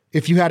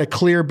if you had a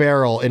clear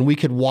barrel and we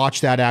could watch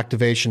that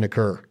activation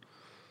occur.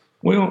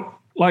 Well,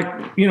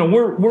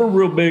 we're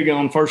real big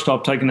on, first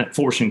off, taking that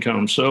forcing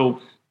cone. So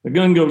The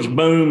gun goes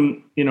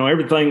boom,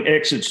 everything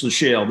exits the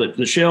shell.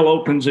 The shell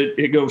opens,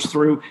 it goes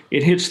through,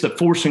 it hits the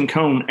forcing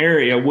cone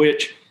area,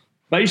 which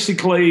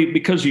basically,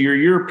 because of your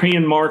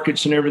European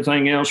markets and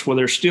everything else, where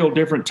there's still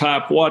different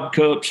type wad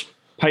cups,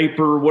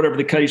 paper, whatever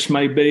the case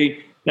may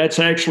be, that's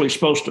actually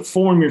supposed to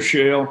form your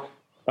shell,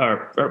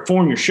 or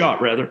form your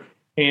shot rather.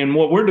 And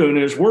what we're doing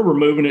is we're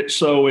removing it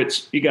so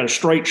you got a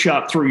straight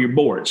shot through your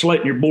bore. It's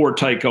letting your bore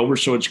take over,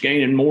 so it's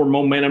gaining more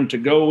momentum to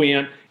go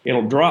in.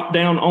 It'll drop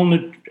down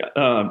on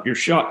your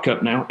shot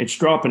cup now. It's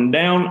dropping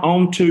down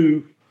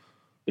onto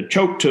the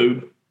choke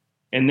tube,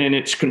 and then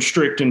it's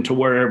constricting to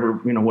wherever,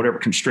 whatever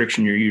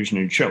constriction you're using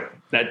in choke.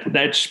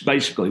 That's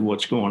basically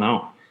what's going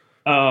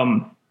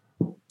on.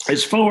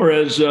 As far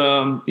as,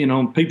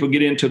 people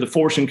get into the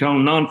forcing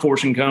cone,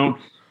 non-forcing cone,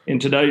 in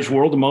today's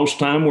world, the most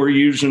time we're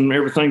using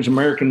everything's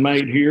American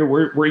made here.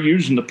 We're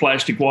using the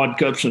plastic wad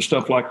cups and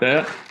stuff like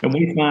that. And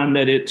we find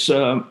that it's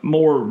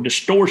more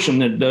distortion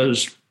than it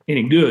does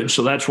any good.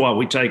 So that's why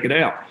we take it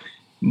out.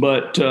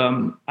 But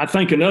I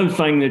think another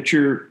thing that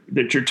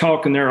you're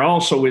talking there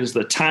also is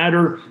the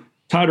tighter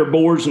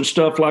bores and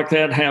stuff like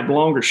that have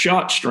longer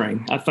shot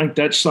string. I think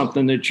that's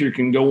something that you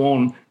can go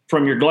on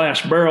from your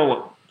glass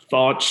barrel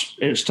thoughts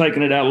is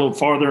taking it out a little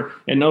farther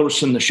and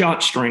noticing the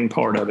shot string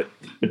part of it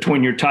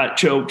between your tight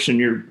chokes and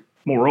your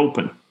more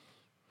open.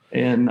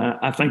 And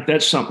I think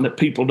that's something that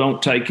people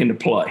don't take into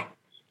play.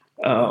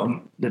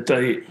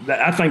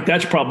 I think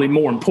that's probably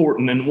more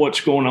important than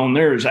what's going on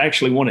there is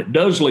actually when it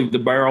does leave the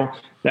barrel,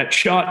 that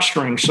shot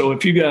string. So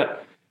if you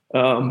got,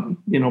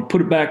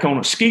 put it back on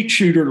a skeet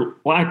shooter,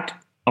 like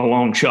a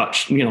long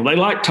shot, they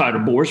like tighter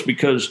bores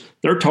because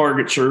their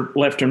targets are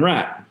left and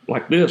right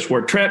like this,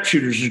 where trap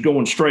shooters is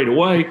going straight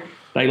away.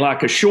 They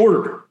like a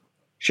shorter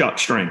shot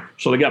string.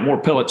 So they got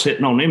more pellets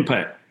hitting on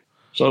impact.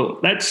 So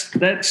that's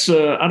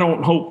I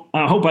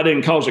hope I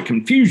didn't cause a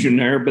confusion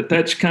there, but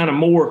that's kind of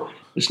more,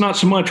 it's not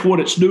so much what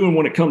it's doing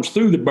when it comes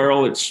through the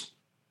barrel. It's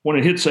when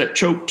it hits that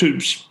choke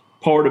tubes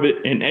part of it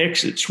and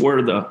exits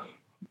where the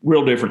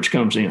real difference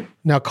comes in.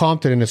 Now,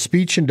 Compton, in a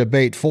speech and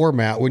debate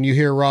format, when you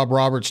hear Rob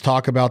Roberts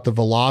talk about the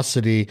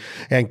velocity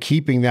and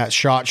keeping that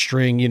shot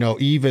string,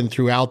 even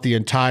throughout the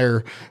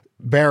entire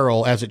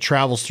barrel as it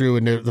travels through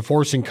and the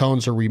forcing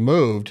cones are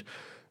removed,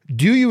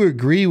 do you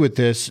agree with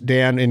this,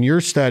 Dan, in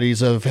your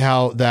studies of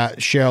how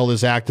that shell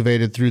is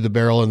activated through the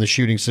barrel and the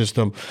shooting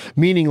system?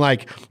 Meaning,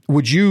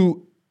 would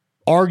you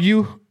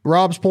argue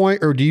Rob's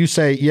point, or do you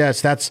say,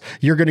 yes,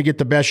 you're going to get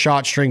the best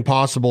shot string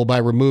possible by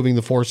removing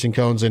the forcing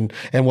cones and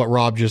what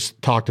Rob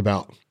just talked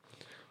about?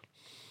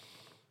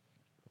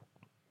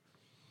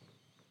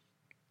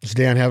 Does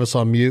Dan have us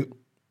on mute?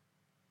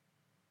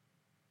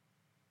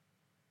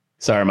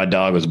 Sorry, my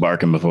dog was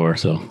barking before,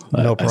 so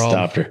I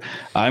stopped her.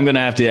 I'm going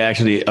to have to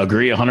actually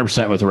agree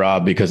 100% with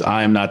Rob because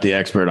I am not the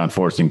expert on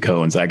forcing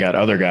cones. I got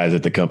other guys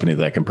at the company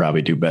that can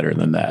probably do better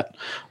than that.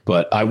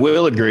 But I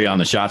will agree on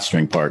the shot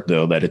string part,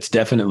 though, that it's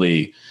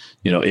definitely,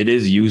 it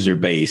is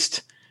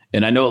user-based.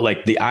 And I know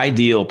the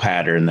ideal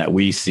pattern that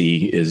we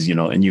see is,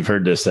 and you've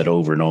heard this said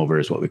over and over,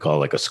 is what we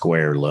call a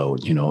square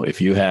load.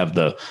 If you have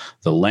the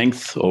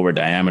length over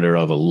diameter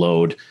of a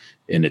load,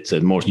 and it's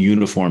a most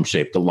uniform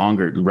shape. The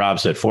longer, Rob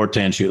said,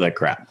 410, shoot like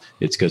crap.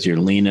 It's because you're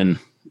leaning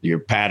your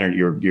pattern.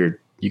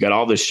 You got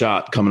all this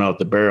shot coming out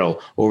the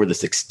barrel over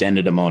this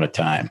extended amount of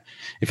time.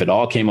 If it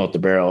all came out the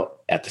barrel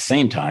at the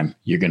same time,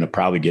 you're going to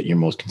probably get your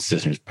most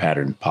consistent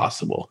pattern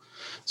possible.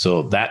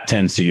 So that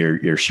tends to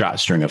your shot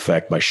string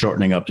effect. By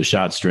shortening up the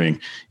shot string,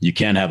 you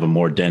can have a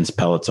more dense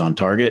pellets on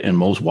target. And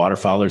most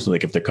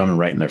waterfowlers, if they're coming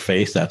right in their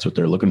face, that's what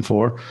they're looking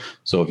for.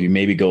 So if you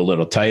maybe go a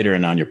little tighter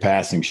and on your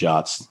passing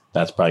shots,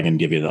 that's probably going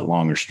to give you that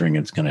longer string.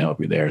 It's going to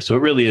help you there. So it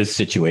really is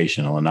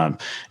situational. And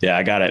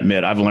I got to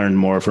admit, I've learned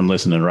more from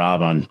listening to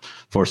Rob on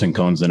forcing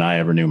cones than I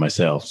ever knew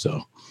myself.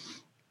 So.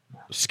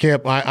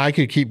 Skip, I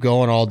could keep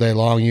going all day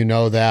long. You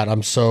know that.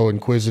 I'm so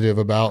inquisitive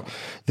about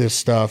this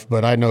stuff,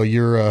 but I know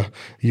you're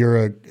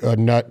a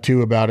nut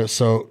too about it.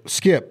 So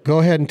Skip,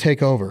 go ahead and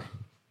take over.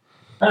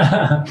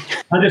 I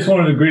just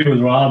wanted to agree with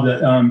Rob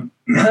that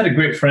I had a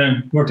great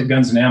friend who worked at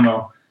Guns and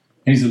Ammo.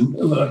 And he's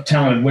a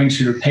talented wing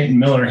shooter, Peyton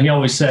Miller. And he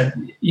always said,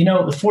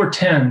 the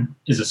 410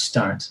 is a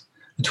stunt.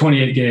 The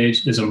 28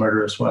 gauge is a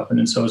murderous weapon.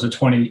 And so is a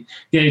 20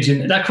 gauge.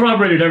 And that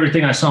corroborated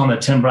everything I saw in the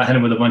timber. I had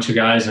him with a bunch of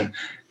guys, and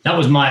that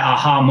was my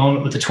aha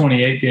moment with the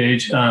 28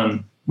 gauge.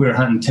 We were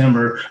hunting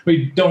timber.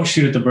 We don't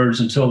shoot at the birds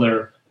until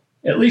they're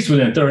at least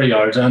within 30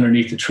 yards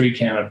underneath the tree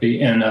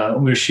canopy. And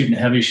we were shooting a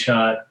heavy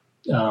shot,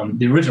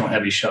 the original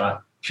heavy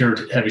shot, pure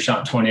heavy shot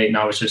in 28. And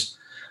I was just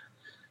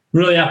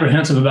really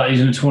apprehensive about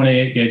using a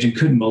 28 gauge and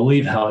couldn't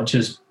believe how it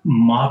just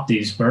mopped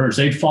these birds.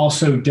 They'd fall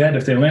so dead.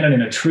 If they landed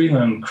in a tree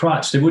limb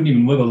crotch, they wouldn't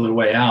even wiggle their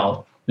way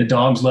out. The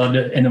dogs loved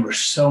it. And there were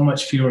so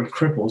much fewer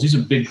cripples. These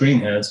are big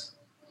greenheads.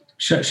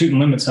 Shooting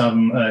limits of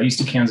them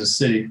east of Kansas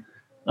City.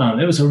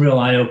 It was a real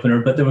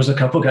eye-opener, but there was a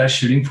couple guys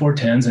shooting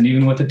 410s, and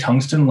even with the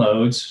tungsten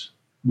loads,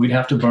 we'd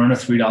have to burn a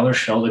 $3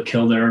 shell to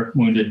kill their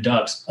wounded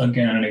ducks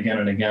again and again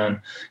and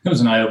again. It was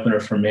an eye-opener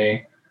for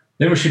me.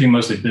 They were shooting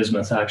mostly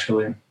bismuth,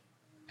 actually.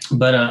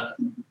 But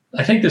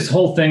I think this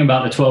whole thing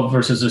about the 12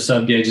 versus the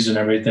sub gauges and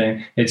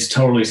everything, it's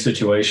totally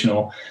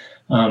situational.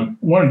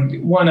 One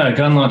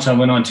gun launch I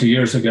went on 2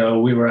 years ago,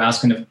 we were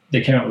asking if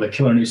they came out with a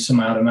killer new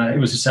semi-automatic. It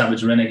was a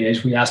Savage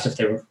Renegade. We asked if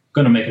they were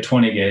going to make a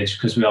 20 gauge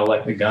because we all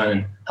like the gun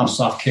and how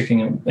soft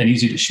kicking and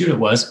easy to shoot it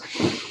was.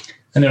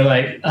 And they're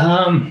like,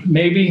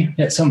 maybe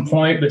at some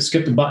point, but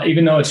skip the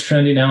even though it's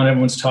trendy now and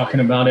everyone's talking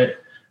about it,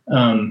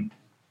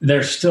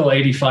 there's still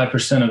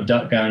 85% of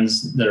duck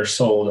guns that are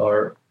sold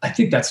are, I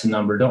think that's the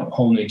number, don't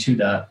hold me to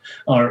that,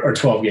 are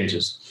 12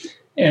 gauges.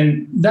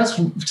 And that's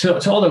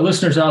to all the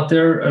listeners out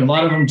there, a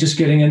lot of them just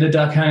getting into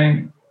duck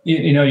hunting,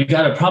 you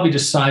got to probably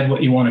decide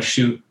what you want to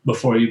shoot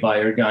before you buy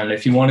your gun.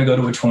 If you want to go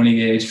to a 20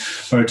 gauge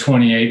or a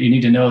 28, you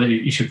need to know that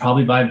you should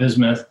probably buy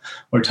bismuth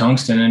or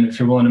tungsten. And if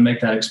you're willing to make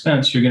that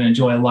expense, you're going to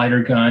enjoy a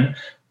lighter gun.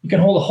 You can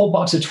hold a whole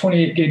box of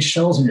 28 gauge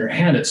shells in your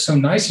hand. It's so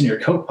nice in your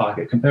coat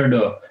pocket compared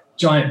to a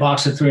giant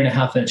box of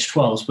 3.5-inch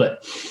 12s.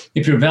 But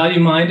if you're value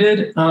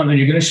minded and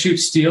you're going to shoot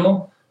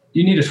steel,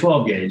 you need a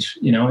 12 gauge,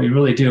 you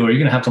really do, or you're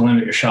going to have to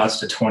limit your shots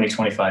to 20,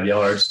 25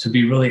 yards to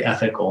be really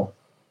ethical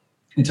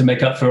and to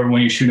make up for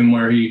when you shoot him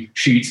where he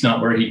cheats,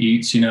 not where he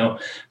eats.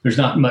 There's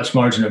not much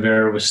margin of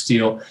error with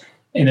steel.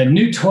 And the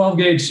new 12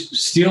 gauge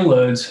steel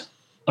loads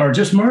are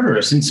just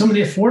murderous. And some of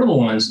the affordable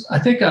ones, I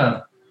think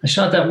I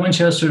shot that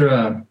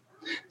Winchester,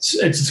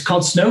 it's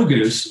called Snow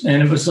Goose,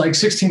 and it was like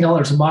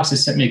 $16 a box. They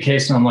sent me a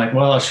case and I'm like,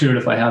 well, I'll shoot it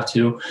if I have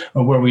to,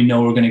 or where we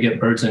know we're going to get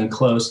birds in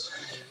close.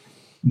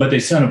 But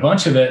they sent a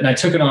bunch of it, and I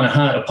took it on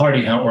a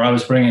party hunt where I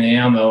was bringing the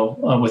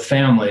ammo with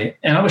family,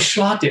 and I was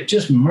shocked. It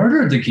just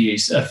murdered the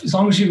geese. As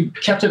long as you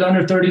kept it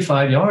under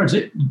 35 yards,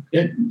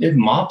 it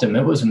mopped them.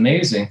 It was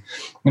amazing.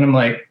 And I'm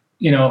like,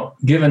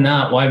 given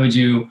that, why would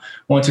you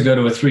want to go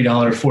to a $3,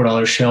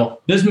 $4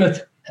 shell?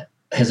 Bismuth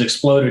has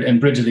exploded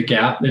and bridged the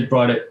gap. It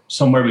brought it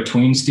somewhere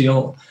between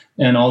steel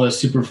and all the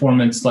super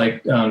performance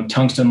like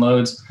tungsten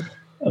loads.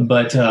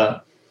 But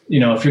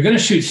if you're going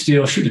to shoot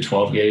steel, shoot a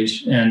 12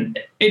 gauge, and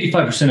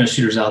 85% of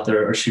shooters out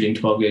there are shooting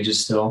 12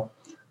 gauges still.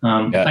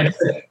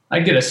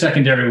 I'd get a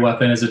secondary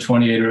weapon as a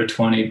 28 or a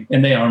 20,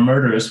 and they are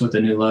murderous with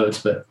the new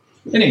loads, but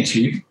it ain't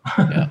cheap.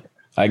 Yeah,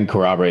 I can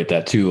corroborate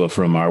that too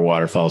from our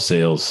waterfowl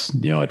sales.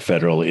 At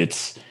Federal,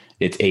 it's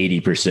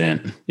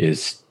 80%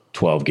 is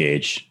 12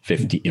 gauge,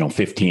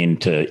 15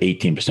 to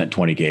 18%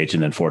 20 gauge,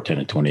 and then 410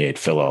 and 28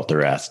 fill out the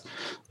rest.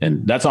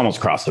 And that's almost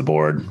across the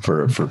board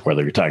for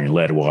whether you're talking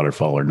lead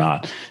waterfowl or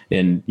not.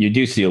 And you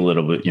do see a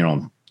little bit,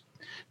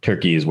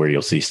 turkey is where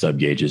you'll see sub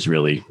gauges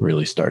really,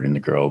 really starting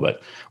to grow.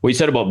 But what you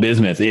said about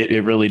bismuth,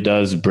 it really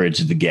does bridge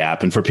the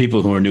gap. And for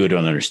people who are new,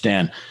 don't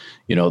understand,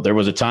 there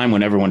was a time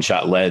when everyone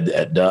shot lead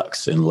at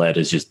ducks, and lead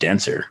is just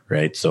denser,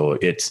 right? So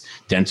it's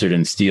denser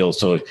than steel.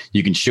 So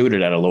you can shoot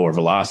it at a lower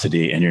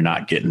velocity and you're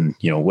not getting,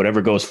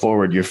 whatever goes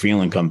forward, you're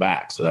feeling come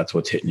back. So that's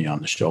what's hitting you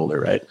on the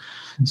shoulder, right?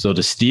 So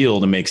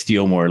to make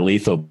steel more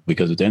lethal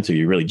because it's denser,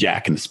 you're really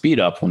jacking the speed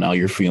up. Well, now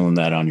you're feeling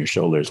that on your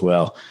shoulder as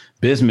well.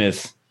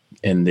 Bismuth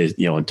and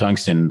and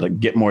tungsten, like,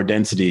 get more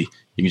density.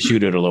 You can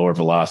shoot at a lower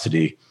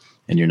velocity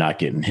and you're not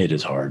getting hit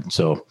as hard.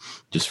 So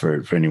just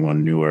for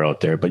anyone newer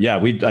out there, but yeah,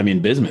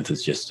 bismuth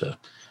is just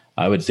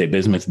I would say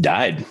bismuth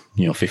died,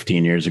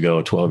 15 years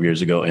ago, 12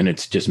 years ago, and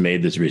it's just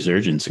made this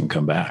resurgence and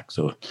come back.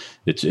 So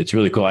it's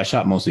really cool. I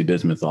shot mostly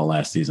bismuth all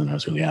last season. I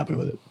was really happy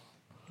with it.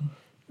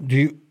 Do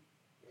you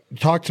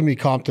talk to me,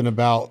 Compton,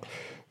 about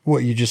what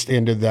you just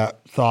ended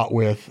that thought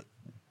with?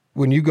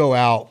 When you go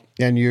out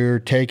and you're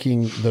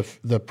taking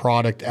the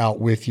product out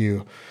with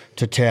you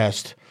to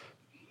test,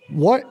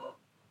 what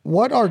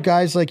are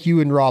guys like you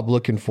and Rob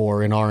looking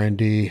for in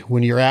R&D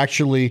when you're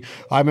actually?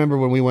 I remember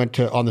when we went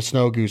on the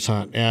snow goose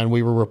hunt and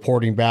we were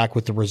reporting back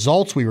with the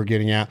results we were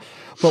getting at.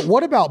 But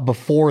what about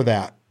before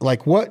that?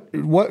 Like what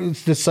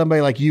does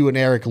somebody like you and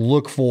Eric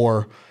look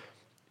for?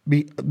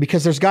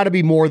 Because there's got to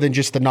be more than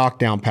just the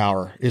knockdown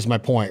power is my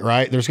point,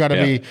 right? There's got to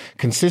be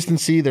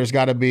consistency. There's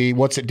got to be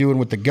what's it doing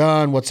with the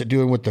gun? What's it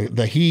doing with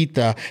the heat?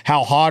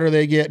 How hot are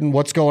they getting?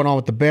 What's going on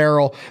with the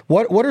barrel?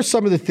 What are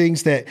some of the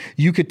things that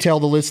you could tell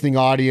the listening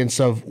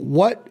audience of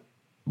what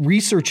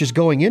research is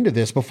going into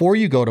this before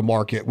you go to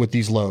market with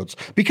these loads?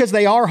 Because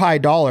they are high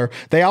dollar,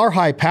 they are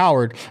high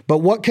powered, but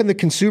what can the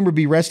consumer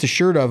be rest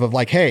assured of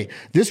like, hey,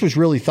 this was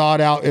really thought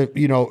out,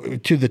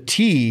 to the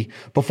T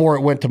before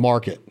it went to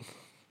market?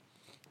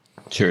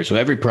 Sure. So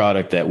every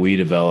product that we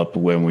develop,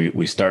 when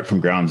we start from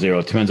ground zero,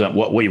 it depends on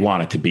what you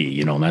want it to be,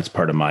 and that's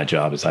part of my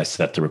job is I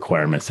set the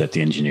requirements that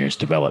the engineers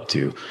develop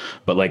to.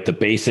 But like the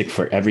basic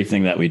for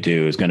everything that we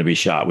do is going to be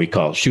shoot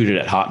it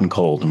at hot and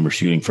cold, and we're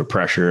shooting for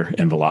pressure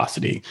and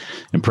velocity.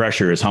 And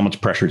pressure is how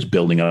much pressure is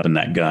building up in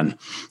that gun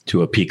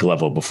to a peak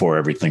level before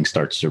everything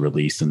starts to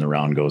release and the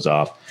round goes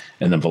off.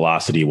 And then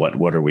velocity,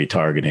 what are we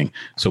targeting?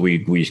 So we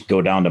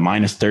go down to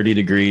minus 30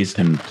 degrees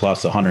and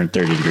plus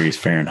 130 degrees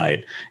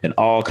Fahrenheit, and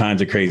all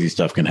kinds of crazy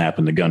stuff can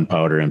happen to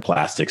gunpowder and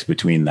plastics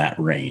between that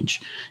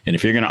range. And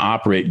if you're going to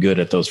operate good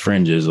at those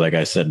fringes, like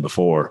I said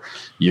before,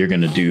 you're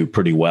going to do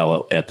pretty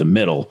well at the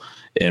middle.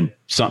 And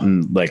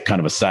something like kind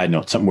of a side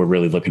note, something we're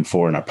really looking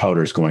for in our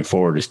powders going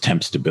forward is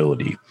temp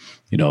stability.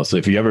 So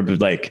if you ever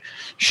like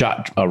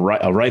shot a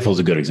rifle is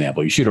a good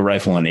example. You shoot a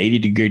rifle on an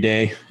 80-degree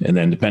day, and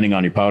then depending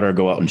on your powder,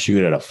 go out and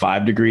shoot at a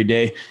 5-degree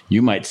day,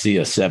 you might see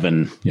a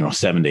 7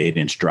 to 8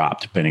 inch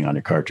drop depending on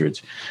your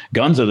cartridge.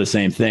 Guns are the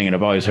same thing. And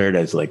I've always heard,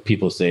 as like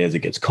people say, as it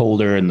gets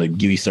colder and the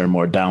geese are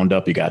more downed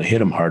up, you got to hit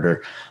them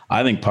harder.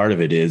 I think part of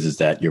it is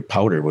that your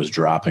powder was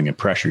dropping in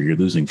pressure. You're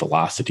losing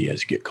velocity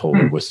as you get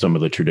colder with some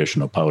of the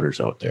traditional powders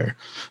out there.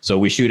 So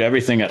we shoot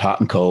everything at hot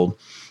and cold.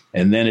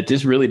 And then it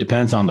just really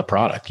depends on the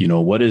product.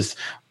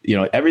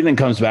 Everything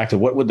comes back to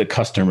what would the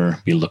customer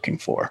be looking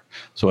for.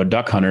 So a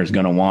duck hunter is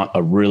going to want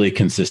a really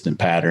consistent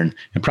pattern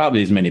and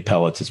probably as many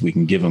pellets as we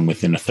can give them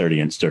within a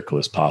 30-inch circle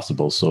as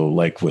possible. So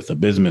like with a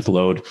bismuth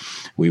load,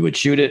 we would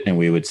shoot it and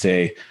we would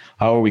say,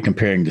 how are we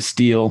comparing to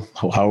steel?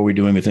 How are we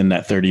doing within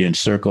that 30-inch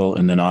circle?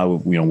 And then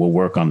we'll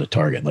work on the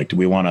target. Like, do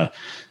we want to?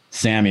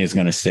 Sammy is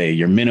going to say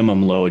your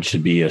minimum load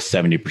should be a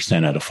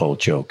 70% at a full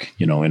choke,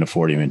 in a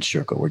 40-inch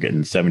circle. We're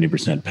getting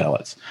 70%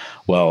 pellets.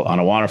 Well, on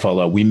a waterfowl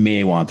load, we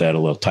may want that a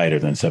little tighter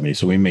than 70.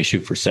 So we may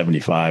shoot for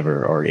 75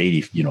 or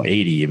 80,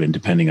 80 even,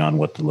 depending on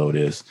what the load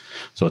is.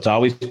 So it's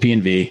always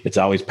P&V, it's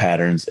always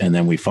patterns, and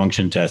then we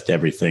function test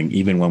everything,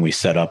 even when we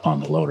set up on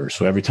the loader.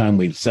 So every time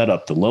we set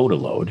up the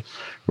load,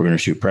 we're going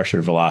to shoot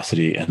pressure,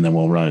 velocity, and then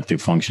we'll run it through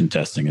function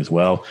testing as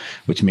well,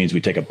 which means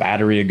we take a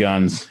battery of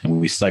guns and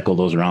we cycle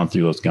those around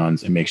through those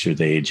guns and make sure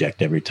they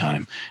eject every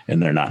time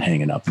and they're not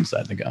hanging up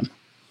inside the gun.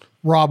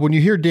 Rob, when you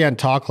hear Dan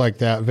talk like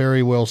that,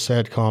 very well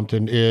said,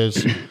 Compton,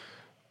 is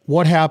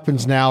what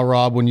happens now,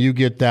 Rob, when you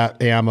get that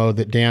ammo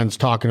that Dan's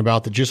talking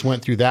about that just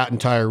went through that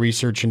entire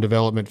research and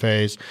development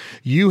phase?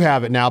 You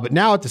have it now, but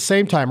now at the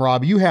same time,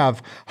 Rob, you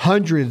have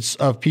hundreds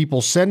of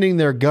people sending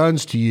their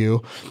guns to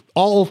you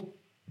all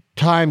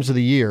times of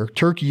the year.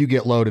 Turkey, you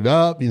get loaded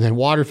up, and then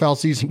waterfowl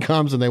season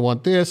comes and they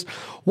want this.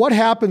 What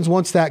happens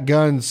once that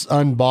gun's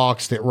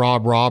unboxed at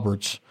Rob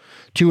Roberts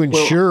to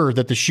ensure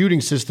that the shooting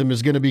system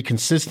is going to be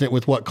consistent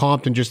with what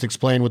Compton just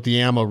explained with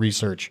the ammo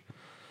research?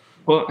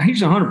 Well,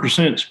 he's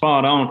 100%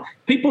 spot on.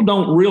 People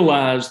don't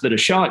realize that a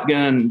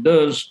shotgun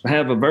does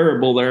have a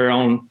variable there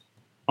on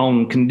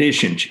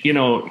conditions. We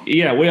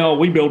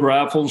build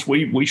rifles.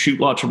 We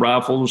shoot lots of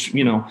rifles.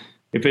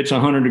 If it's a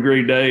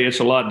 100-degree day, it's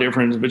a lot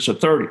different if it's a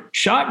 30.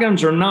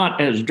 Shotguns are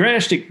not as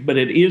drastic, but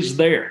it is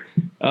there.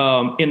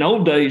 In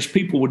old days,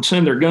 people would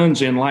send their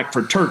guns in like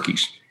for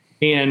turkeys.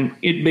 And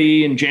it'd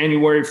be in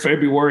January,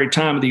 February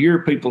time of the year,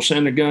 people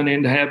send a gun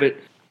in to have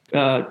it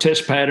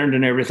test patterned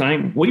and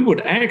everything. We would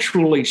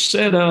actually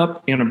set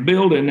up in a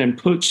building and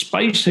put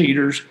space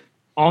heaters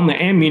on the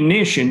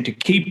ammunition to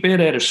keep it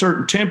at a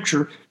certain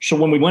temperature. So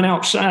when we went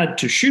outside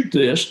to shoot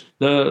this,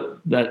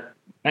 that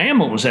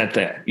ammo was at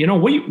that.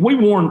 We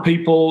warn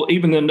people,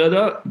 even in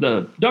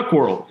the duck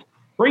world,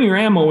 bring your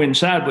ammo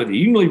inside with you.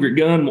 You can leave your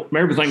gun and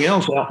everything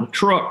else out in the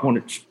truck when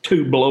it's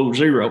 2 below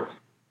zero.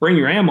 Bring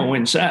your ammo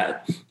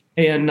inside.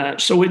 And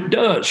so it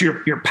does.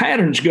 Your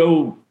patterns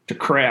go to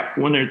crap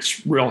when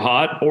it's real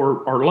hot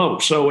or low.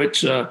 So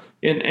it's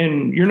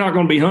and you're not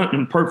going to be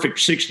hunting in perfect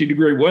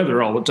 60-degree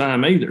weather all the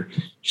time either.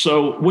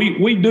 So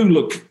we do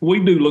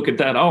look at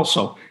that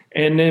also.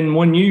 And then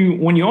when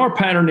you are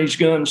patterning these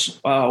guns,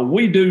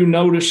 we do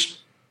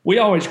notice we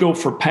always go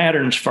for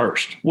patterns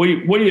first.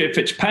 We if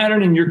it's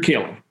patterning, you're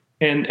killing,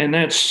 and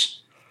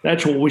that's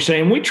what we say.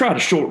 And we try to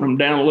shorten them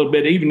down a little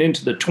bit, even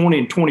into the 20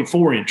 and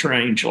 24 inch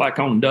range, like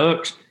on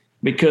ducks,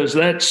 because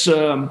that's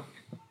we'll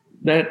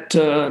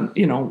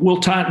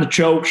tighten the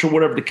chokes or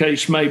whatever the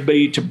case may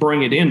be to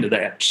bring it into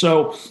that.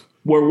 So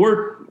when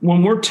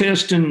we're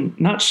testing,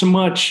 not so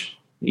much,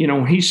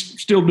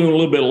 he's still doing a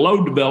little bit of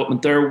load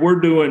development there.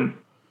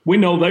 We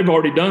know they've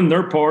already done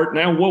their part.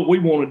 Now what we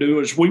want to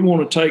do is we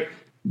want to take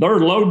their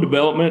load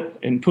development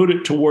and put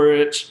it to where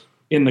it's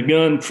in the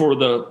gun for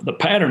the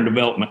pattern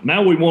development.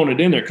 Now we want it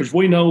in there because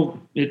we know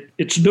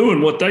it's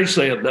doing what they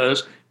say it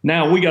does.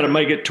 Now we got to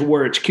make it to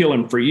where it's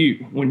killing for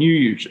you when you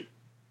use it.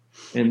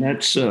 And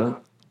that's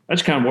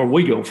kind of where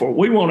we go for.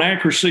 We want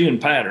accuracy and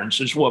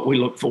patterns is what we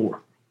look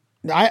for.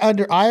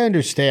 I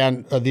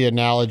understand the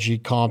analogy,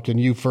 Compton,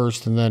 you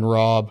first and then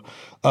Rob,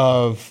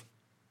 of,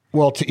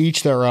 well, to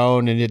each their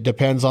own, and it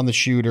depends on the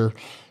shooter.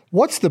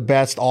 What's the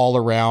best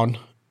all-around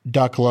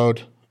duck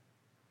load,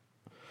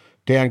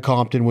 Dan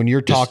Compton, when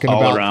you're talking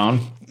about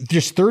around,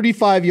 just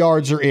 35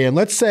 yards are in?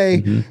 Let's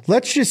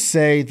just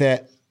say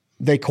that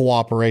they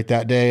cooperate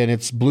that day and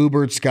it's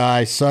bluebird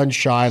sky,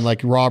 sunshine,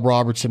 like Rob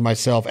Roberts and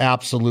myself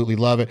absolutely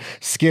love it.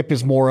 Skip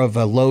is more of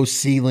a low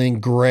ceiling,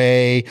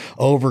 gray,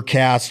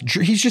 overcast.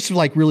 He's just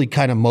like really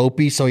kind of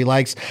mopey, so he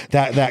likes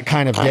that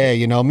kind of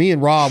day. Me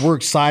and Rob, we're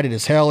excited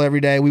as hell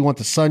every day. We want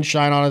the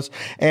sunshine on us,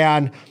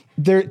 and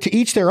they're to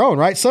each their own,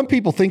 right? Some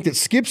people think that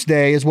Skip's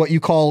day is what you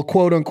call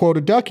quote unquote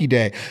a ducky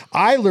day.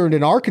 I learned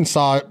in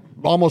Arkansas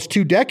almost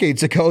 2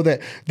 decades ago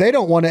that they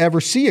don't want to ever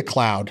see a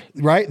cloud,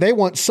 right? They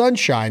want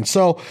sunshine.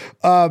 So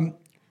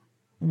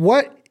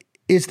what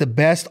is the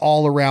best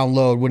all-around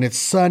load when it's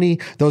sunny?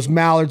 Those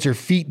mallards are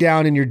feet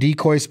down in your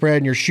decoy spread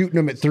and you're shooting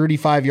them at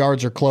 35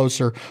 yards or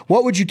closer.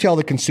 What would you tell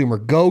the consumer?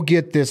 Go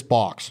get this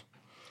box.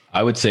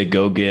 I would say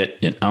go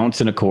get 1.25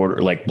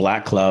 ounces, like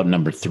Black Cloud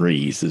number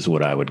 3s is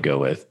what I would go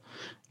with.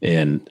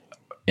 And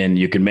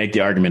you can make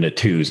the argument of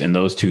 2s, and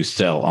those 2s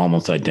sell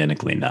almost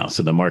identically now.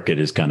 So the market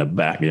is kind of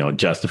back,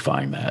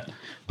 justifying that.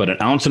 But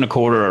 1.25 ounces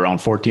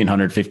around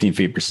 1,400, 15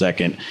 feet per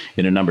second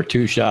in a number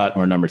 2 shot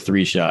or a number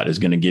 3 shot is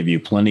going to give you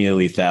plenty of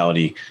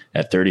lethality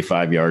at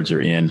 35 yards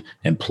or in,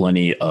 and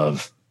plenty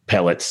of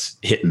pellets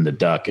hitting the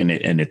duck, and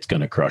it's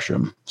going to crush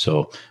them.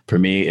 So for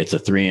me, it's a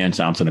 3-inch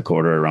 1.25 ounces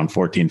around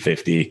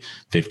 1,450,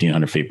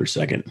 1,500 feet per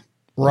second.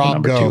 Rob,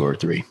 number go. 2 or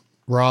 3.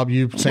 Rob,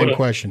 same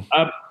question.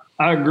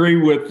 I agree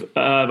with,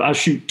 I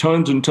shoot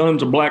tons and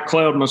tons of Black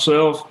Cloud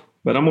myself,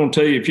 but I'm going to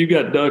tell you, if you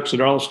got ducks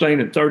that are all staying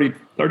at 30,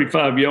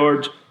 35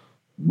 yards,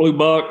 blue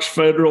box,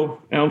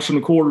 federal, 1.25 ounces,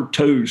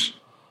 2s.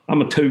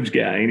 I'm a 2s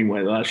guy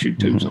anyway. I shoot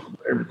 2s on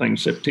everything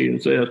except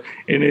TSS,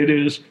 and it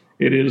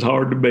is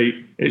hard to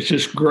beat. It's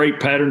just great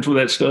patterns with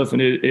that stuff,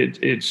 and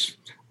it's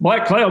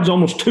Black Cloud's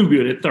almost too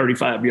good at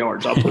 35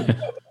 yards. I'll put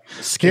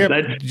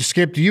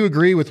Skip, do you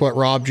agree with what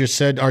Rob just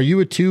said? Are you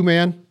a 2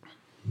 man?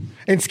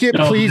 And Skip,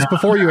 please,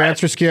 before you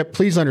answer, Skip,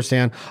 please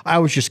understand, I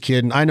was just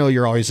kidding. I know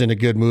you're always in a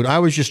good mood. I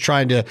was just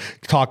trying to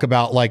talk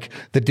about like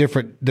the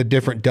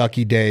different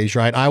ducky days,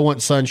 right? I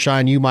want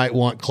sunshine. You might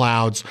want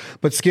clouds.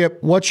 But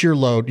Skip, what's your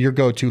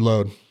go-to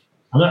load?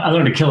 I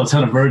learned to kill a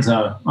ton of birds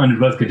under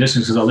both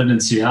conditions because I lived in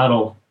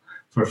Seattle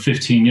for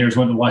 15 years,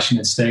 went to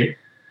Washington State.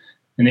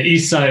 And the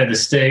east side of the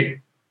state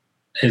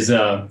is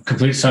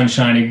complete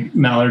sunshine,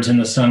 mallards in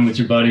the sun with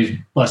your buddies,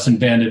 busting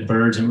banded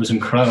birds. It was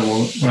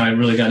incredible when I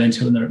really got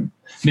into it in the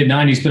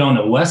mid-'90s. But on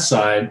the west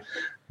side,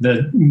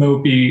 the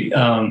mopey,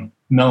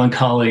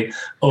 melancholy,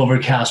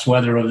 overcast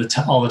weather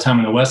all the time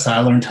on the west side,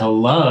 I learned to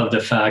love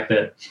the fact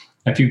that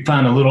if you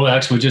found a little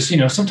X with just,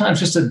 sometimes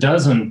just a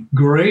dozen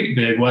great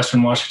big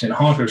Western Washington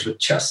honkers with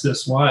chests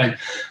this wide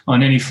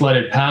on any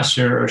flooded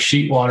pasture or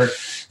sheet water,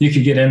 you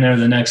could get in there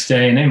the next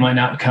day and they might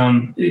not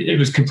come. It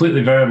was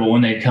completely variable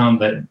when they come,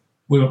 but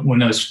when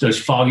those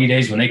foggy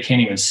days when they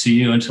can't even see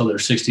you until they're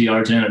 60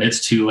 yards in and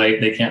it's too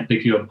late, they can't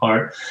pick you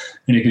apart,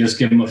 and you can just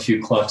give them a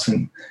few clucks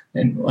and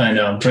bring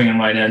them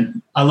right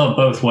in. I love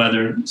both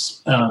weather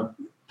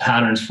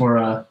patterns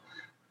for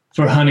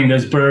hunting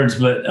those birds,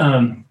 but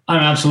I'm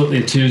absolutely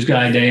a 2s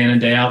guy day in and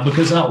day out,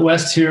 because out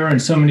west here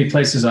and so many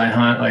places I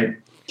hunt, like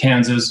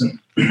Kansas and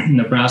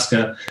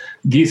Nebraska,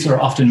 geese are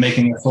often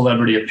making a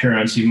celebrity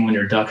appearance even when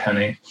you're duck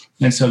hunting,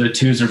 and so the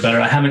 2s are better.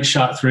 I haven't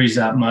shot 3s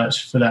that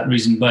much for that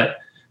reason, but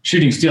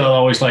shooting steel, I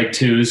always like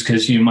 2s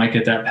because you might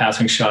get that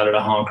passing shot at a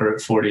honker at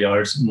 40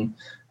 yards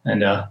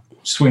and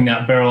swing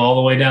that barrel all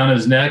the way down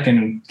his neck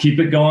and keep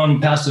it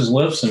going past his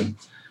lips. And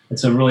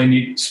it's a really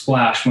neat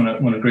splash when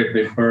a great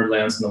big bird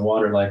lands in the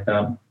water like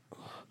that.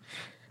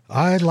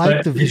 I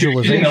like the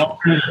visualization.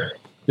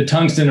 The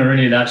tungsten or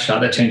any of that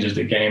shot, that changes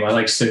the game. I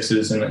like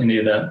 6s and any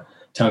of that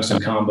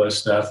tungsten combo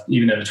stuff.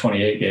 Even at a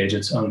 28 gauge,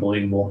 it's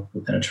unbelievable,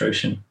 the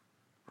penetration.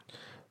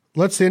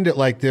 Let's end it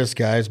like this,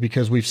 guys,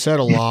 because we've said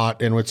a lot,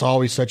 and it's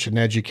always such an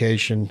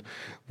education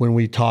when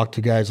we talk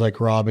to guys like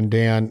Rob and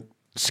Dan.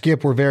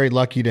 Skip, we're very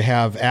lucky to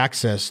have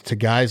access to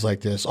guys like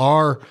this.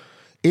 Our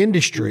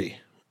industry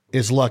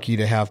is lucky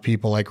to have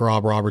people like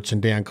Rob Roberts and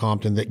Dan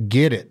Compton that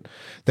get it,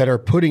 that are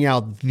putting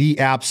out the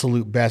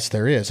absolute best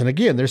there is. And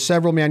again, there's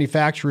several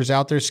manufacturers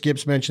out there.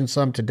 Skip's mentioned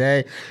some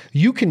today.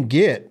 You can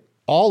get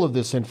all of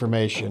this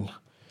information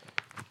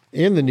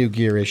in the new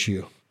gear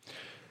issue.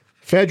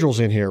 Federal's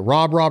in here.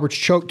 Rob Roberts'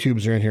 choke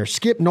tubes are in here.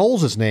 Skip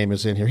Knowles' name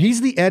is in here.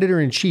 He's the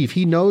editor-in-chief.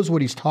 He knows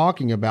what he's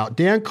talking about.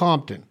 Dan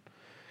Compton,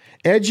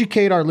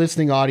 educate our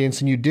listening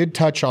audience, and you did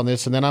touch on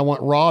this, and then I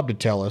want Rob to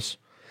tell us.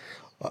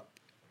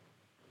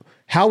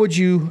 How would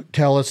you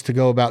tell us to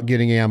go about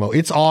getting ammo?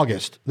 It's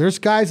August. There's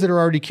guys that are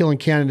already killing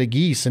Canada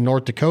geese in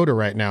North Dakota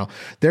right now.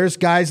 There's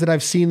guys that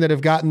I've seen that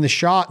have gotten the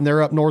shot, and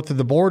they're up north of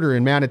the border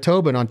in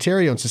Manitoba and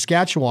Ontario and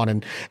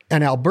Saskatchewan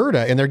and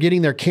Alberta, and they're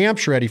getting their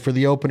camps ready for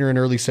the opener in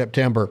early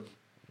September.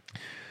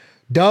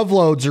 Dove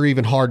loads are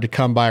even hard to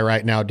come by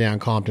right now, Dan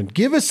Compton.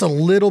 Give us a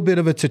little bit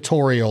of a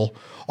tutorial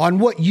on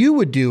what you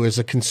would do as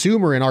a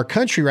consumer in our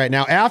country right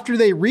now after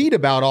they read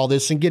about all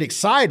this and get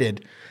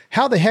excited.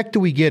 How the heck do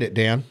we get it,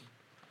 Dan?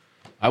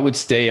 I would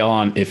stay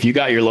on, if you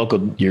got your local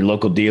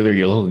dealer,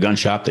 your local gun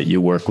shop that you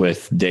work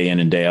with day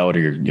in and day out,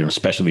 or your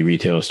specialty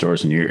retail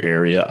stores in your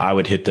area, I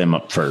would hit them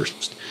up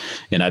first.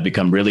 And I'd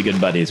become really good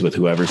buddies with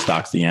whoever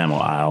stocks the ammo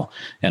aisle.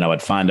 And I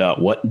would find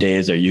out what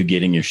days are you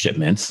getting your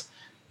shipments.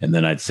 And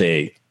then I'd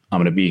say, I'm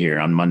going to be here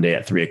on Monday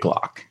at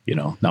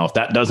 3:00. Now, if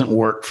that doesn't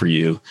work for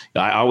you,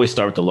 I always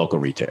start with the local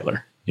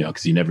retailer,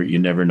 because you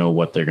never know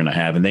what they're going to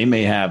have. And they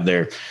may have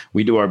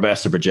we do our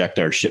best to project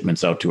our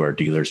shipments out to our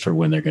dealers for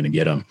when they're going to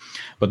get them.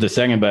 But the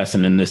second best,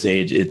 and in this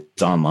age,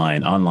 it's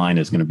online. Online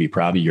is going to be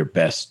probably your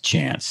best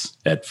chance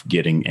at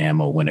getting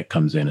ammo when it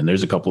comes in. And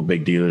there's a couple of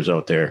big dealers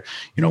out there.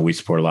 We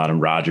support a lot of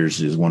Rogers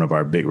is one of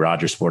our big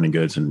Rogers Sporting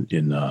Goods in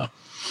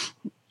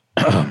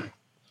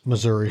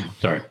Missouri.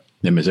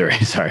 In Missouri.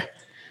 Sorry.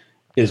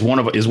 is one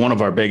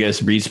of our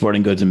biggest. Reed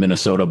Sporting Goods in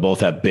Minnesota both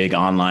have big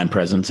online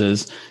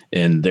presences,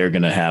 and they're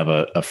going to have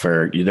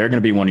they're going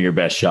to be one of your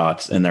best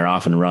shots, and they're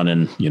often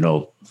running,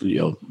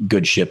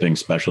 good shipping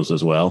specials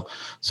as well.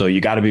 So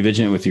you got to be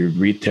vigilant with your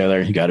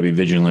retailer. You got to be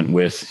vigilant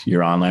with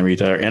your online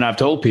retailer. And I've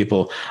told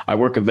people, I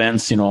work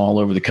events, all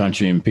over the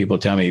country, and people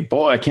tell me,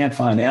 boy, I can't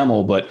find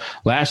ammo. But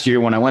last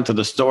year when I went to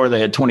the store, they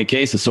had 20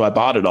 cases. So I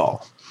bought it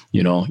all.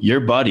 Your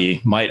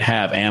buddy might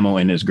have ammo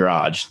in his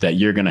garage that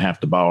you're going to have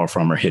to borrow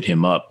from or hit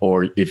him up.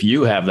 Or if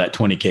you have that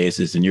 20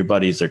 cases and your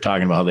buddies are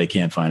talking about how they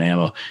can't find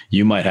ammo,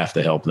 you might have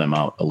to help them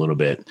out a little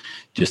bit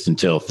just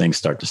until things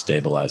start to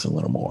stabilize a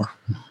little more.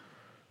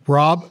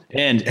 Rob?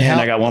 And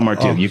I got one more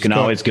too. You can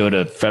always go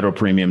to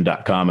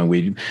federalpremium.com, and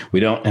we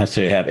don't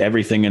necessarily have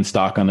everything in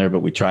stock on there,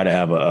 but we try to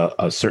have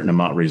a certain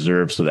amount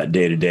reserved so that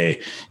day to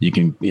day you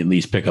can at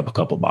least pick up a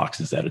couple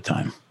boxes at a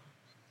time.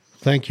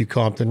 Thank you,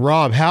 Compton.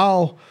 Rob,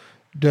 how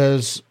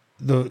does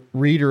the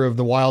reader of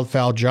the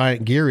Wildfowl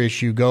Giant Gear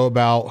Issue go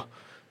about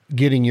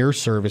getting your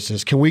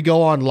services? Can we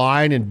go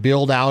online and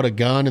build out a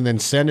gun and then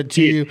send it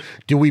to you?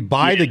 Do we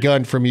buy the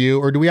gun from you,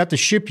 or do we have to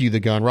ship you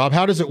the gun? Rob,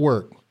 how does it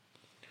work?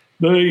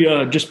 They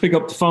just pick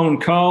up the phone,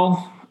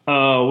 call.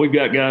 We've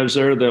got guys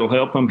there that'll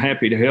help. I'm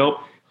happy to help.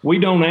 We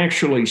don't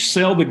actually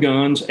sell the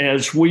guns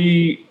as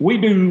we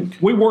do.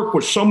 We work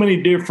with so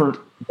many different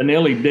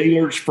Benelli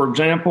dealers, for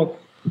example,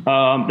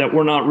 that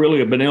we're not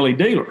really a Benelli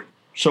dealer.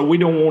 So we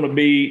don't want to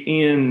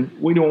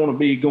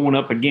be going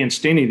up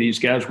against any of these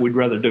guys. We'd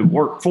rather do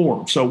work for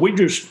them. So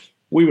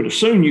we would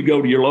assume you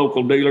go to your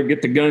local dealer,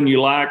 get the gun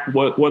you like,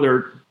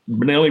 whether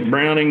Benelli,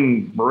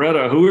 Browning,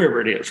 Beretta,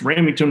 whoever it is,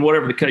 Remington,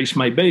 whatever the case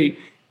may be,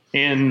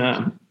 and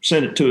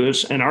send it to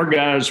us. And our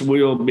guys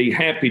will be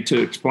happy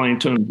to explain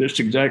to them just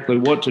exactly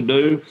what to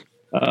do.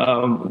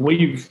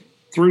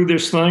 Through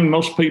this thing,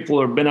 most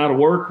people have been out of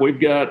work.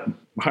 We've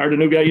hired a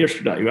new guy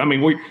yesterday. I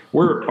mean,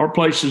 our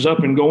place is up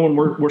and going.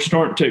 We're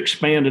starting to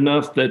expand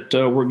enough that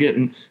we're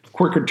getting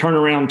quicker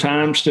turnaround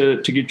times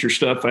to get your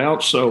stuff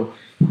out. So,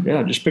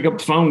 yeah, just pick up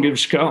the phone, give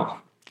us a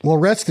call. Well,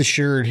 rest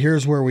assured,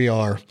 here's where we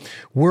are.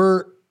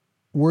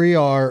 We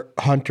are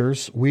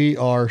hunters. We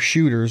are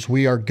shooters.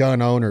 We are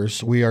gun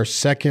owners. We are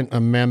Second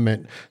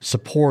Amendment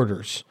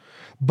supporters.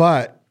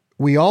 But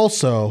we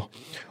also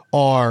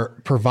are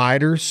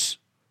providers.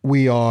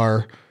 We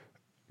are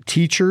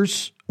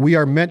teachers. We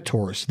are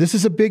mentors. This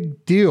is a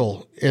big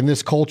deal in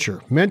this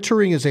culture.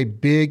 Mentoring is a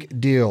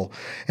big deal.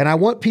 And I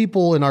want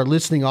people in our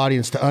listening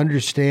audience to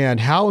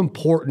understand how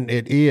important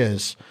it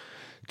is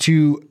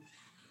to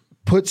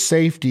put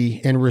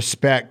safety and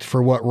respect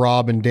for what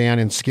Rob and Dan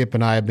and Skip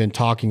and I have been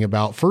talking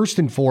about. First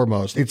and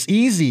foremost, it's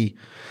easy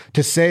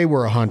to say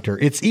we're a hunter.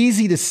 It's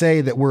easy to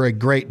say that we're a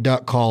great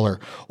duck caller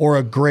or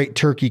a great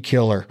turkey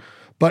killer.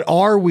 But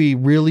are we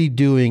really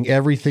doing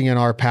everything in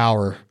our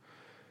power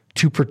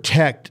to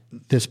protect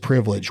this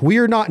privilege? We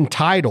are not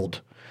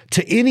entitled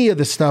to any of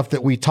the stuff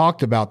that we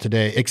talked about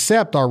today,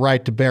 except our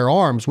right to bear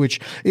arms, which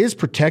is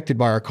protected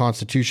by our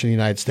Constitution of the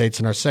United States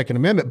and our Second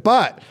Amendment.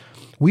 But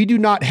we do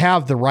not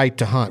have the right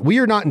to hunt. We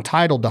are not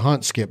entitled to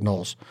hunt, Skip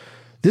Knowles.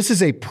 This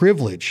is a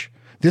privilege.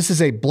 This is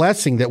a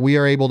blessing that we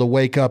are able to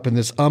wake up in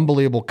this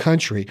unbelievable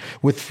country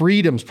with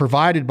freedoms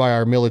provided by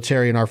our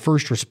military and our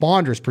first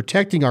responders,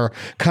 protecting our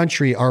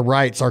country, our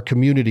rights, our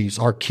communities,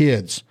 our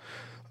kids.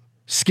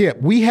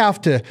 Skip, we have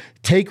to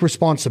take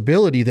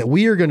responsibility that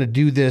we are going to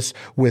do this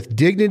with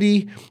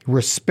dignity,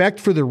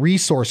 respect for the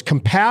resource,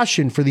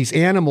 compassion for these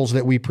animals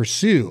that we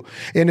pursue.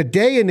 In a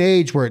day and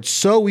age where it's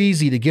so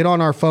easy to get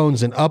on our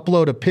phones and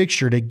upload a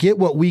picture to get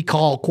what we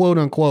call quote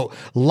unquote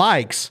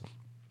likes,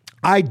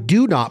 I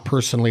do not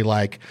personally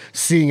like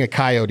seeing a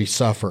coyote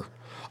suffer.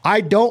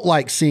 I don't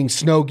like seeing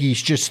snow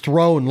geese just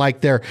thrown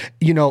like they're,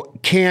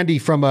 candy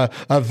from a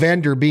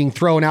vendor being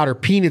thrown out or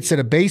peanuts at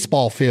a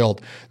baseball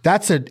field.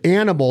 That's an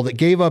animal that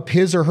gave up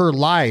his or her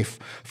life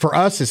for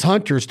us as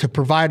hunters to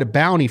provide a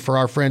bounty for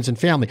our friends and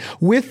family.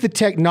 With the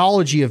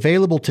technology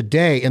available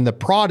today and the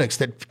products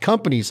that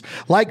companies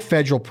like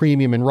Federal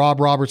Premium and Rob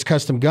Roberts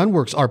Custom Gun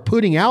Works are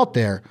putting out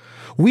there,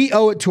 we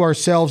owe it to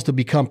ourselves to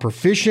become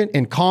proficient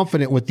and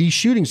confident with these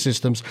shooting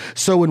systems.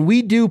 So when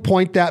we do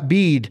point that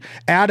bead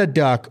at a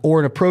duck or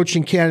an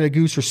approaching Canada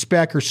goose or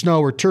speck or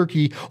snow or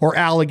turkey or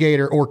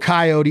alligator or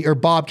coyote or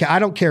bobcat, I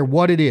don't care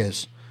what it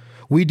is.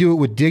 We do it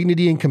with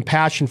dignity and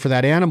compassion for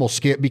that animal,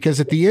 Skip, because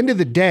at the end of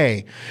the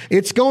day,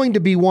 it's going to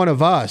be one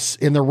of us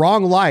in the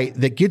wrong light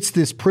that gets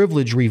this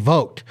privilege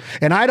revoked.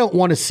 And I don't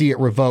want to see it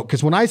revoked,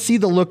 because when I see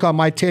the look on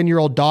my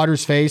 10-year-old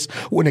daughter's face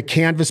when a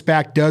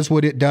canvasback does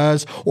what it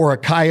does, or a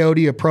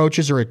coyote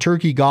approaches, or a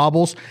turkey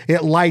gobbles,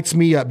 it lights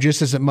me up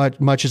just as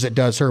much as it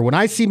does her. When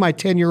I see my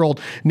 10-year-old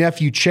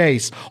nephew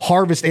Chase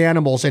harvest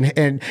animals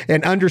and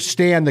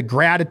understand the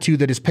gratitude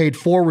that is paid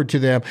forward to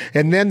them,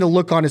 and then the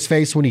look on his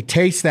face when he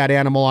tastes that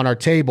animal on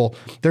our table,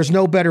 there's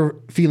no better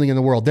feeling in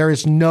the world. There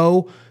is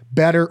no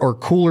better or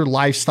cooler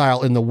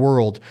lifestyle in the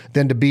world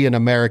than to be an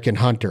American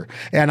hunter.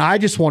 And I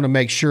just want to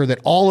make sure that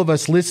all of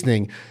us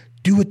listening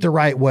do it the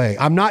right way.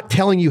 I'm not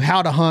telling you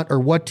how to hunt or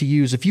what to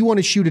use. If you want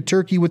to shoot a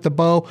turkey with a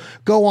bow,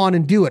 go on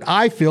and do it.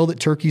 I feel that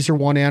turkeys are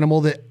one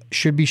animal that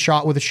should be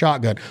shot with a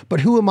shotgun.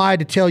 But who am I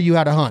to tell you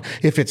how to hunt?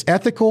 If it's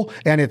ethical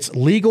and it's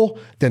legal,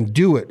 then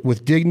do it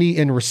with dignity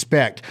and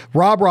respect.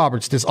 Rob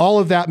Roberts, does all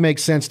of that make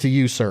sense to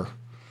you, sir?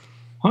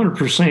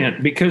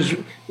 100%, because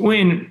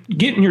when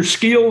getting your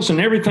skills and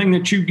everything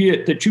that you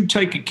get, that you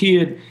take a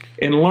kid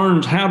and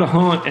learns how to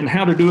hunt and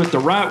how to do it the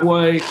right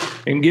way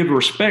and give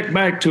respect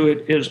back to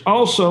it, is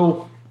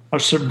also a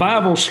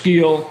survival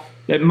skill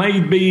that may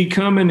be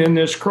coming in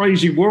this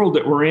crazy world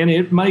that we're in.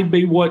 It may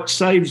be what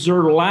saves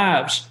their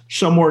lives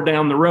somewhere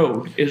down the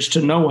road, is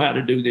to know how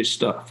to do this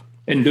stuff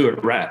and do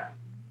it right.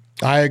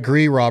 I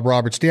agree, Rob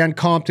Roberts. Dan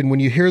Compton, when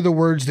you hear the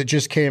words that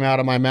just came out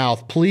of my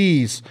mouth,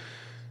 please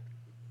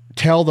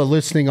tell the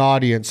listening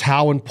audience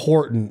how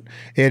important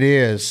it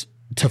is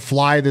to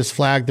fly this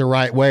flag the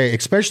right way,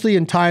 especially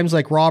in times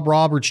like Rob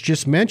Roberts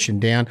just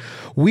mentioned, Dan.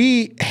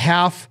 We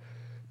have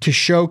to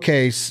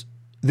showcase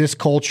this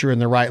culture in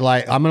the right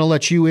light. I'm going to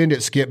let you end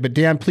it, Skip, but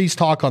Dan, please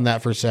talk on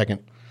that for a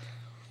second.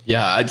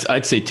 Yeah,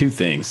 I'd say two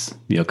things,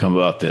 come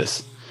about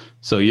this.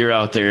 So you're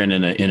out there in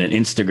an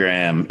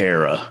Instagram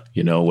era,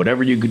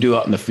 whatever you could do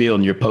out in the field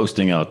and you're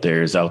posting out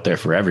there is out there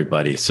for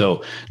everybody.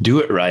 So do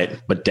it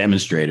right, but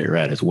demonstrate it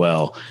right as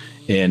well.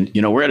 And,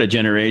 we're at a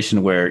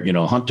generation where,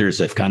 hunters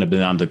have kind of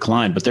been on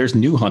decline, but there's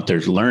new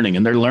hunters learning,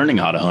 and they're learning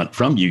how to hunt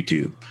from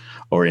YouTube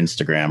or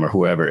Instagram or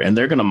whoever. And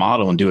they're going to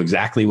model and do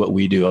exactly what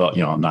we do.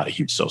 I'm not a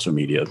huge social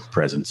media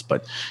presence,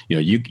 but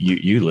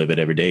you live it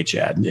every day,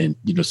 Chad. And,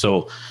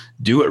 so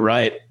do it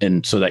right.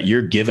 And so that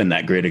you're given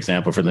that great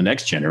example for the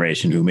next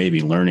generation who may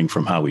be learning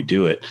from how we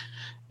do it.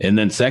 And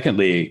then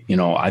secondly,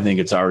 I think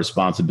it's our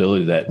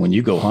responsibility that when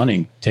you go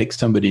hunting, take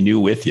somebody new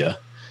with you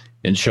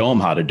and show them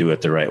how to do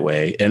it the right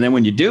way. And then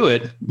when you do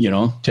it,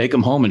 take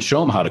them home and show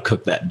them how to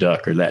cook that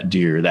duck or that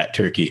deer or that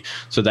turkey,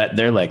 so that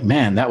they're like,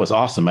 man, that was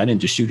awesome. I didn't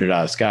just shoot it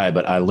out of the sky,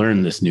 but I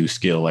learned this new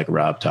skill, like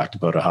Rob talked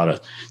about, how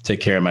to take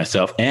care of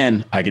myself,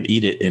 and I could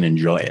eat it and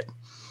enjoy it.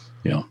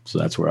 So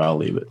that's where I'll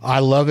leave it. I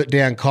love it,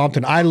 Dan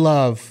Compton. I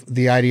love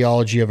the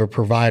ideology of a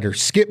provider.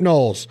 Skip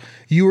Knowles,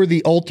 you are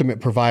the ultimate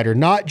provider,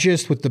 not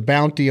just with the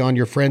bounty on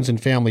your friends and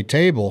family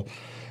table,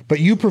 but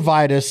you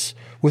provide us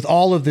with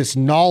all of this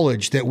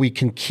knowledge that we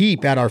can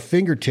keep at our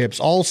fingertips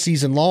all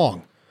season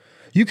long.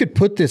 You could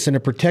put this in a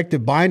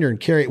protective binder and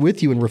carry it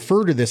with you and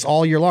refer to this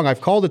all year long.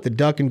 I've called it the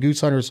Duck and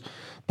Goose Hunter's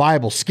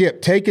Bible.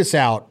 Skip, take us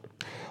out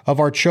of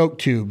our Choke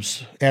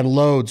Tubes and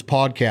Loads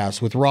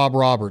podcast with Rob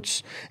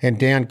Roberts and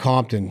Dan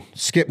Compton.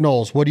 Skip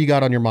Knowles, what do you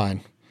got on your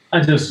mind?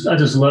 I just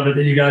love it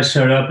that you guys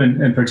showed up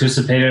and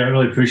participated. I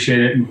really appreciate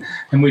it.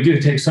 And we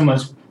do take so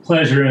much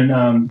pleasure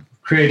in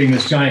creating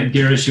this giant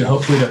gear issue,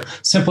 hopefully to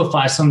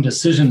simplify some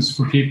decisions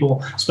for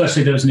people,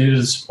 especially those new to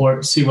the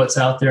sport, see what's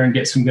out there and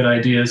get some good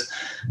ideas.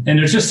 And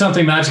there's just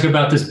something magic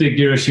about this big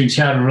gear issue.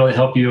 Chad would really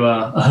help you,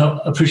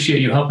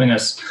 appreciate you helping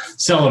us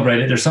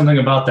celebrate it. There's something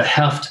about the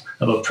heft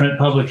of a print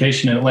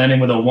publication and landing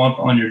with a whump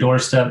on your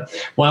doorstep.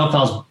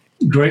 Wildfowl's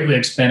greatly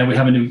expanded. We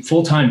have a new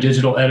full-time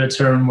digital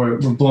editor, and we're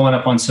blowing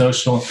up on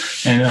social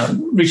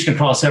and reaching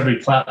across every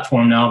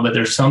platform now. But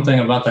there's something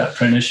about that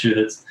print issue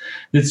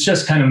that's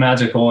just kind of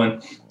magical.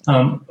 And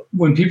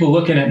when people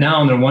look at it now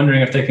and they're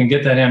wondering if they can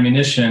get that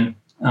ammunition,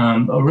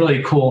 a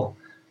really cool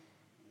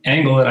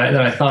angle that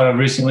I thought of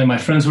recently, my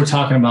friends were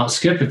talking about,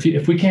 Skip,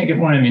 if we can't get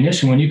more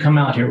ammunition, when you come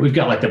out here, we've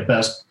got like the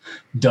best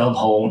dove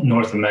hole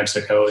north of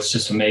Mexico. It's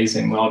just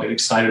amazing. We all get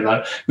excited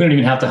about it. We don't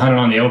even have to hunt it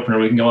on the opener.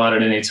 We can go out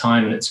at any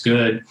time and it's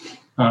good.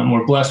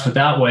 We're blessed with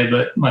that way.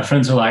 But my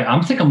friends are like, I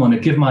think I'm going to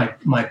give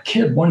my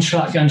kid one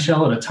shotgun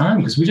shell at a time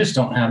because we just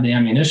don't have the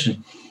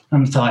ammunition.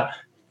 And I thought,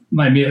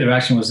 my immediate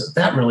reaction was,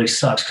 that really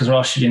sucks because we're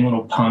all shooting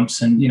little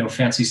pumps and,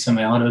 fancy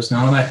semi-autos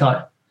now. And I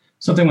thought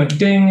something went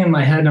ding in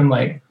my head. And I'm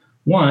like,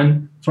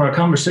 one, for our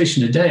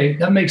conversation today,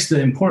 that makes the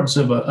importance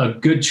of a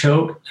good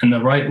choke and the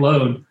right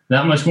load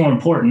that much more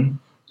important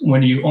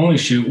when you only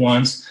shoot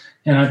once.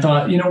 And I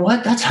thought, you know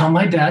what? That's how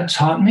my dad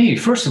taught me.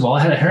 First of all,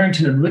 I had a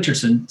Harrington and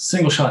Richardson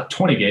single shot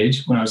 20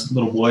 gauge when I was a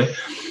little boy.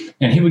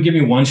 And he would give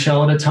me one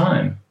shell at a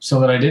time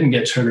so that I didn't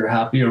get trigger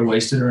happy or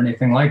wasted or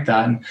anything like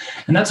that.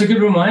 And that's a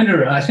good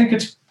reminder. I think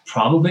it's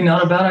probably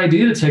not a bad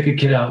idea to take a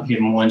kid out, give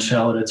him one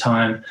shell at a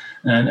time,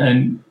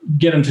 and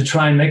get him to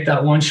try and make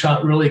that one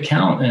shot really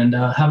count and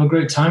have a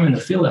great time in the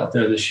field out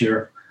there this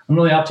year. I'm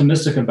really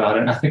optimistic about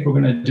it. And I think we're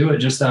going to do it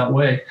just that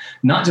way,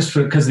 not just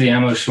because of the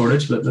ammo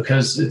shortage, but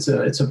because it's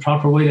a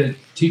proper way to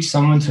teach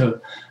someone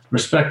to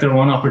respect their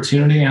own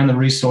opportunity and the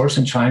resource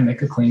and try and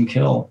make a clean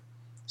kill.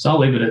 So I'll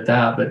leave it at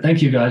that. But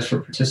thank you guys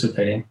for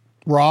participating.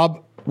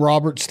 Rob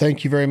Roberts,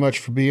 thank you very much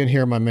for being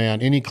here, my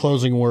man. Any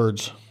closing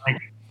words?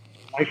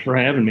 Thanks for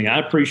having me. I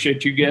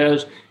appreciate you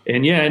guys.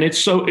 And and it's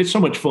so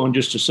much fun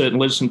just to sit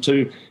and listen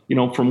to,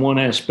 from one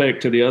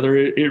aspect to the other.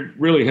 It's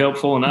really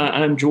helpful. And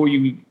I enjoy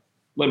you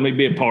letting me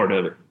be a part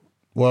of it.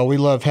 Well, we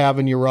love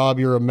having you, Rob.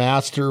 You're a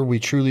master. We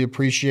truly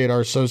appreciate our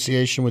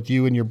association with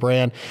you and your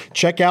brand.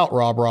 Check out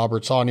Rob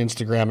Roberts on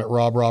Instagram at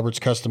Rob Roberts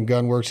Custom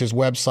Gunworks. His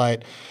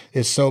website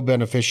is so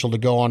beneficial to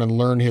go on and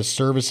learn his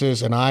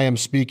services. And I am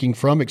speaking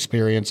from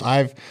experience.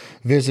 I've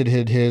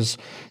visited his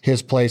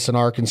place in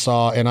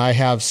Arkansas, and I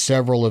have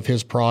several of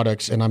his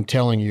products. And I'm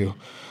telling you,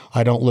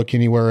 I don't look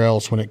anywhere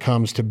else when it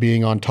comes to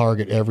being on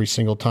target every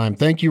single time.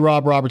 Thank you,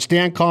 Rob Roberts.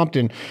 Dan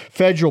Compton,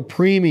 Federal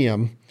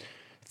Premium.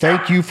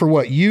 Thank you for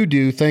what you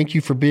do. Thank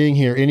you for being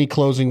here. Any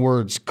closing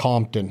words,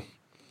 Compton?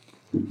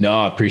 No,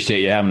 I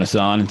appreciate you having us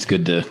on. It's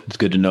good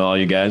to know all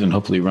you guys and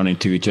hopefully run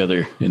into each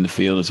other in the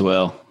field as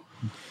well.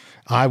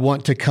 I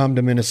want to come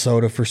to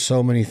Minnesota for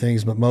so many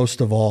things, but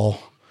most of all,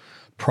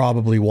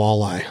 probably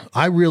walleye.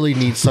 I really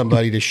need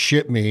somebody to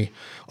ship me,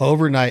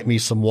 overnight me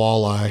some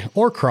walleye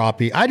or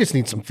crappie. I just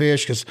need some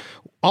fish because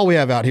all we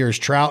have out here is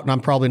trout, and I'm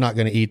probably not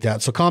going to eat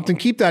that. So, Compton,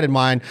 keep that in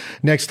mind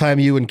next time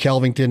you and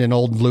Kelvington and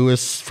old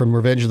Lewis from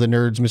Revenge of the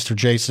Nerds, Mr.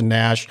 Jason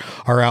Nash,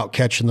 are out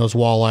catching those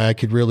walleye. I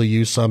could really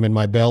use some in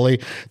my belly.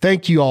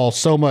 Thank you all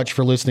so much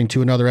for listening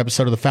to another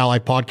episode of the Fowl Eye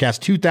Podcast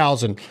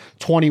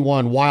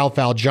 2021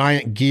 Wildfowl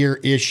Giant Gear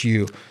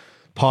Issue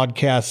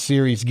podcast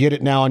series. Get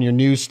it now on your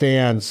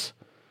newsstands.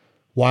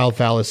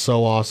 Wildfowl is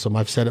so awesome.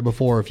 I've said it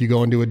before. If you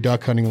go into a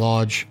duck hunting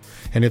lodge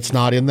and it's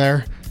not in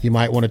there, you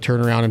might want to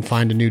turn around and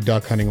find a new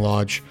duck hunting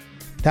lodge.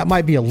 That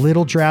might be a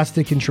little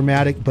drastic and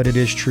dramatic, but it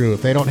is true.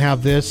 If they don't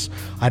have this,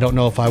 I don't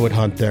know if I would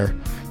hunt there.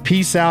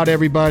 Peace out,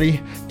 everybody.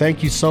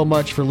 Thank you so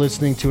much for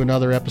listening to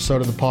another episode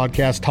of the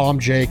podcast. Tom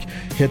Jake,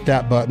 hit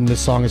that button.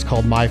 This song is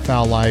called My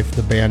Foul Life.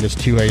 The band is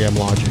 2 AM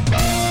Logic.